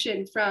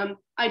evolution from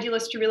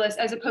idealist to realist,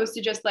 as opposed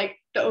to just like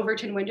the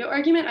Overton window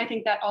argument, I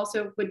think that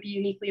also would be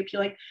uniquely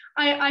appealing.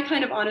 I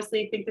kind of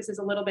honestly think this is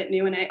a little bit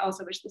new, and I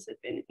also wish this had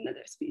been in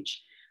their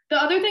speech.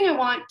 The other thing I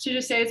want to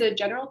just say as a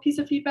general piece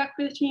of feedback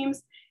for the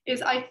teams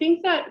is I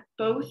think that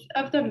both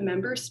of the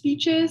member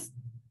speeches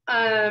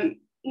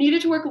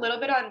needed to work a little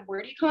bit on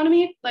word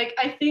economy. Like,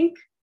 I think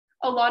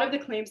a lot of the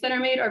claims that are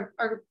made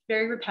are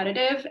very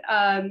repetitive.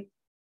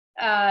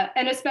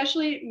 And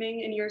especially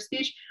Ming, in your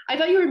speech, I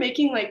thought you were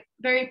making like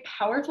very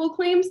powerful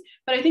claims,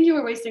 but I think you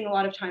were wasting a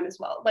lot of time as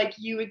well. Like,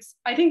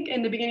 I think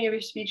in the beginning of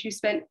your speech, you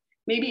spent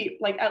maybe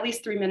like at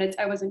least 3 minutes.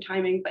 I wasn't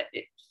timing, but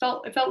it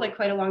felt like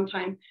quite a long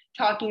time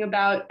talking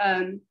about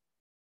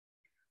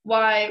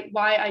why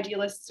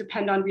idealists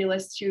depend on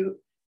realists to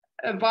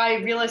why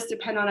realists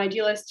depend on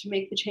idealists to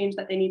make the change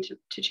that they need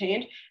to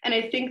change. And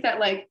I think that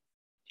like,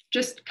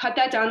 just cut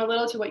that down a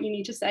little to what you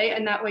need to say,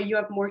 and that way you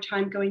have more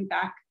time going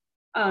back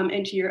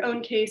into your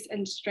own case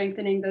and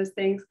strengthening those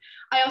things.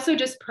 I also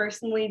just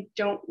personally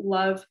don't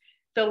love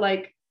the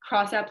like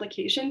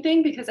cross-application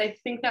thing, because I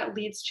think that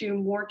leads to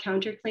more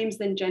counterclaims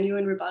than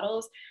genuine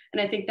rebuttals.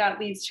 And I think that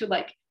leads to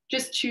like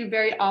just two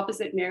very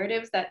opposite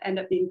narratives that end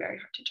up being very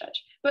hard to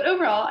judge. But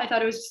overall, I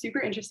thought it was a super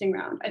interesting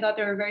round. I thought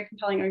there were very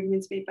compelling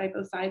arguments made by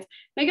both sides.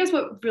 And I guess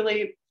what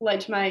really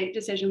led to my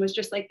decision was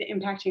just like the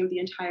impacting of the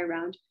entire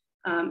round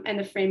and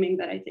the framing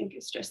that I think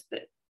is just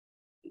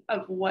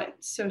of what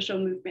social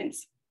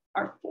movements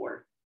are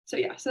for. So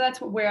yeah, so that's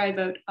where I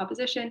vote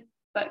opposition.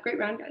 But great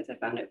round, guys. I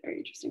found it very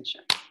interesting to show.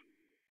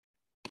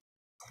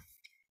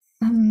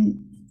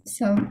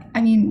 So,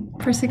 I mean,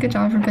 firstly, good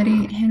job,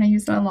 everybody. Hannah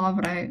used a lot of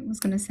what I was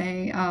going to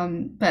say,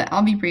 but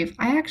I'll be brief.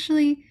 I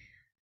actually,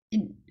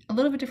 a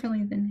little bit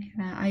differently than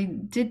Hannah, I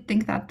did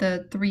think that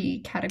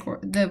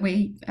the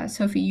way,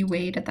 Sophie, you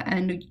weighed at the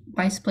end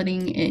by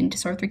splitting into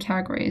sort of 3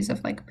 categories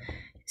of like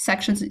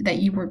sections that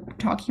you were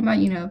talking about,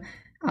 you know,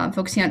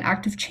 focusing on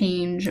active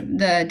change,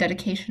 the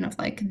dedication of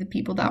like the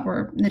people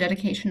the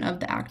dedication of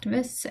the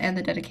activists, and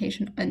the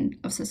dedication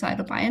of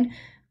societal buy-in.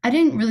 I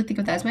didn't really think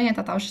of that as way. I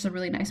thought that was just a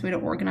really nice way to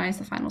organize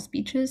the final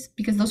speeches,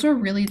 because those are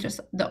really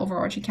just the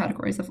overarching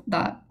categories of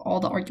that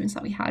all the arguments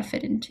that we had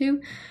fit into.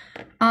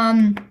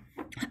 I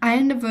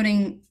ended up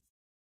voting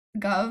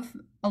Gov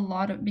a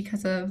lot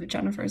because of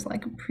Jennifer's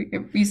like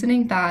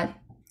reasoning that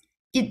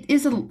it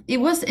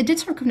did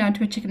sort of come down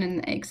to a chicken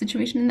and egg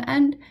situation in the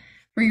end,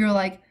 where you're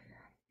like,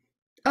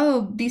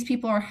 oh, these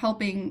people are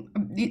helping,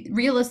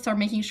 realists are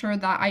making sure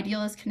that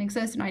idealists can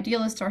exist, and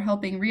idealists are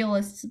helping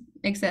realists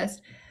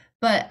exist.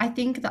 But I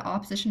think the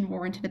opposition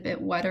warranted a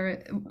bit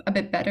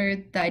better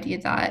the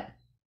idea that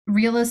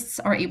realists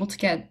are able to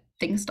get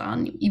things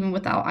done even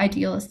without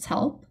idealists'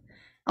 help,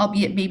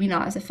 albeit maybe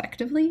not as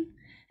effectively.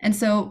 And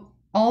so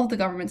all of the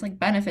government's like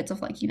benefits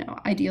of like, you know,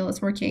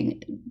 idealists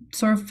working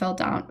sort of fell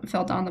down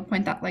the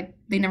point that like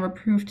they never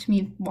proved to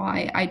me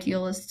why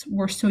idealists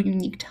were so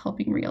unique to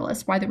helping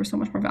realists, why they were so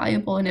much more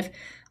valuable. And if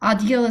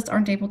idealists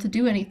aren't able to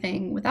do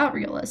anything without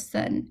realists,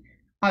 then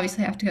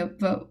obviously I have to go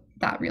vote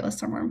that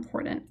realists are more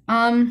important.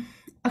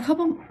 A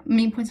couple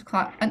main points of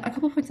class, and a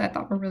couple of points that I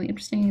thought were really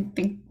interesting, I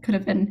think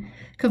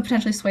could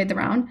potentially swayed the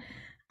round.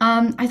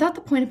 I thought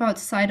the point about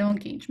societal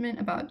engagement,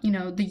 about, you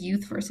know, the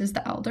youth versus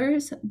the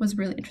elders was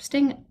really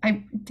interesting.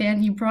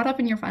 Dan, you brought up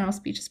in your final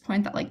speech this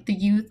point that like the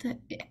youth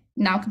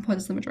now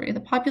composes the majority of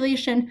the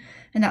population,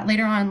 and that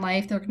later on in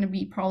life they're going to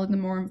be probably the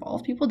more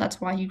involved people. That's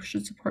why you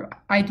should support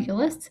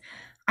idealists.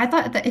 I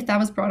thought that if that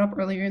was brought up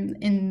earlier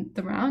in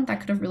the round, that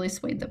could have really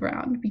swayed the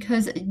round,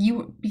 because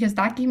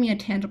that gave me a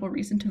tangible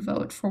reason to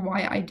vote for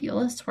why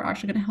idealists were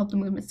actually going to help the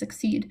movement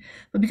succeed.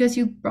 But because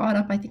you brought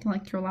up, I think,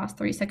 like your last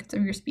 30 seconds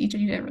of your speech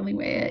and you didn't really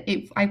weigh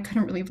it, I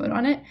couldn't really vote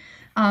on it.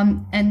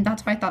 And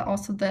that's why I thought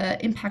also the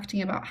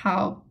impacting about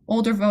how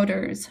older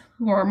voters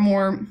who are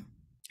more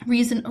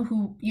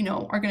who, you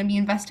know, are going to be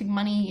investing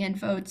money and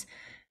votes,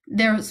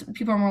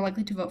 people are more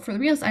likely to vote for the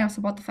realists. I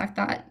also bought the fact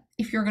that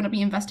if you're going to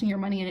be investing your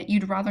money in it,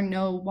 you'd rather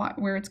know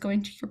where it's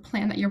going to, your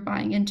plan that you're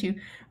buying into,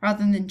 rather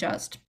than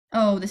just,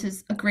 oh, this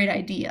is a great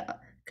idea.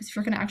 Because if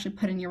you're going to actually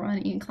put in your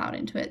money and cloud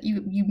into it,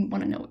 you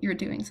want to know what you're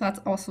doing. So that's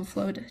also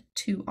flowed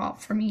to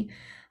opt for me.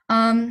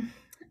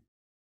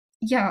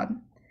 Yeah,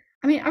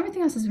 I mean,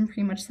 everything else has been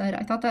pretty much said.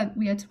 I thought that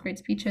we had some great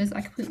speeches.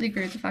 I completely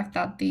agree with the fact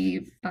that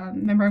the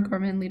member of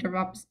government,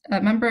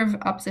 member of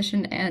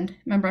opposition, and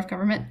member of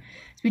government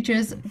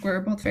speeches were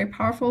both very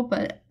powerful,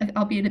 but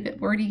albeit a bit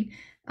wordy.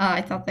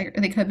 I thought they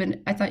could have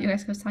been. I thought you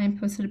guys could have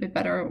signposted a bit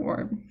better,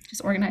 or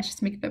just organized, just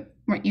to make it a bit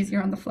more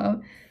easier on the flow.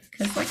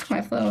 Because like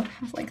my flow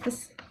has like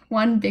this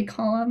one big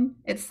column.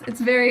 It was a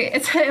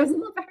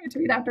little bit hard to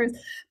read afterwards,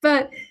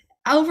 but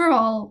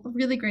overall,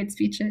 really great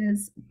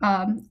speeches.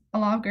 A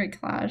lot of great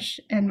clash,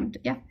 and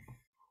yeah.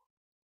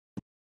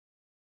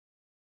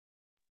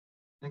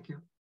 Thank you.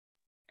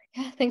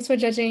 Yeah, thanks for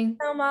judging.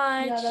 So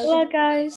much. Good luck, guys.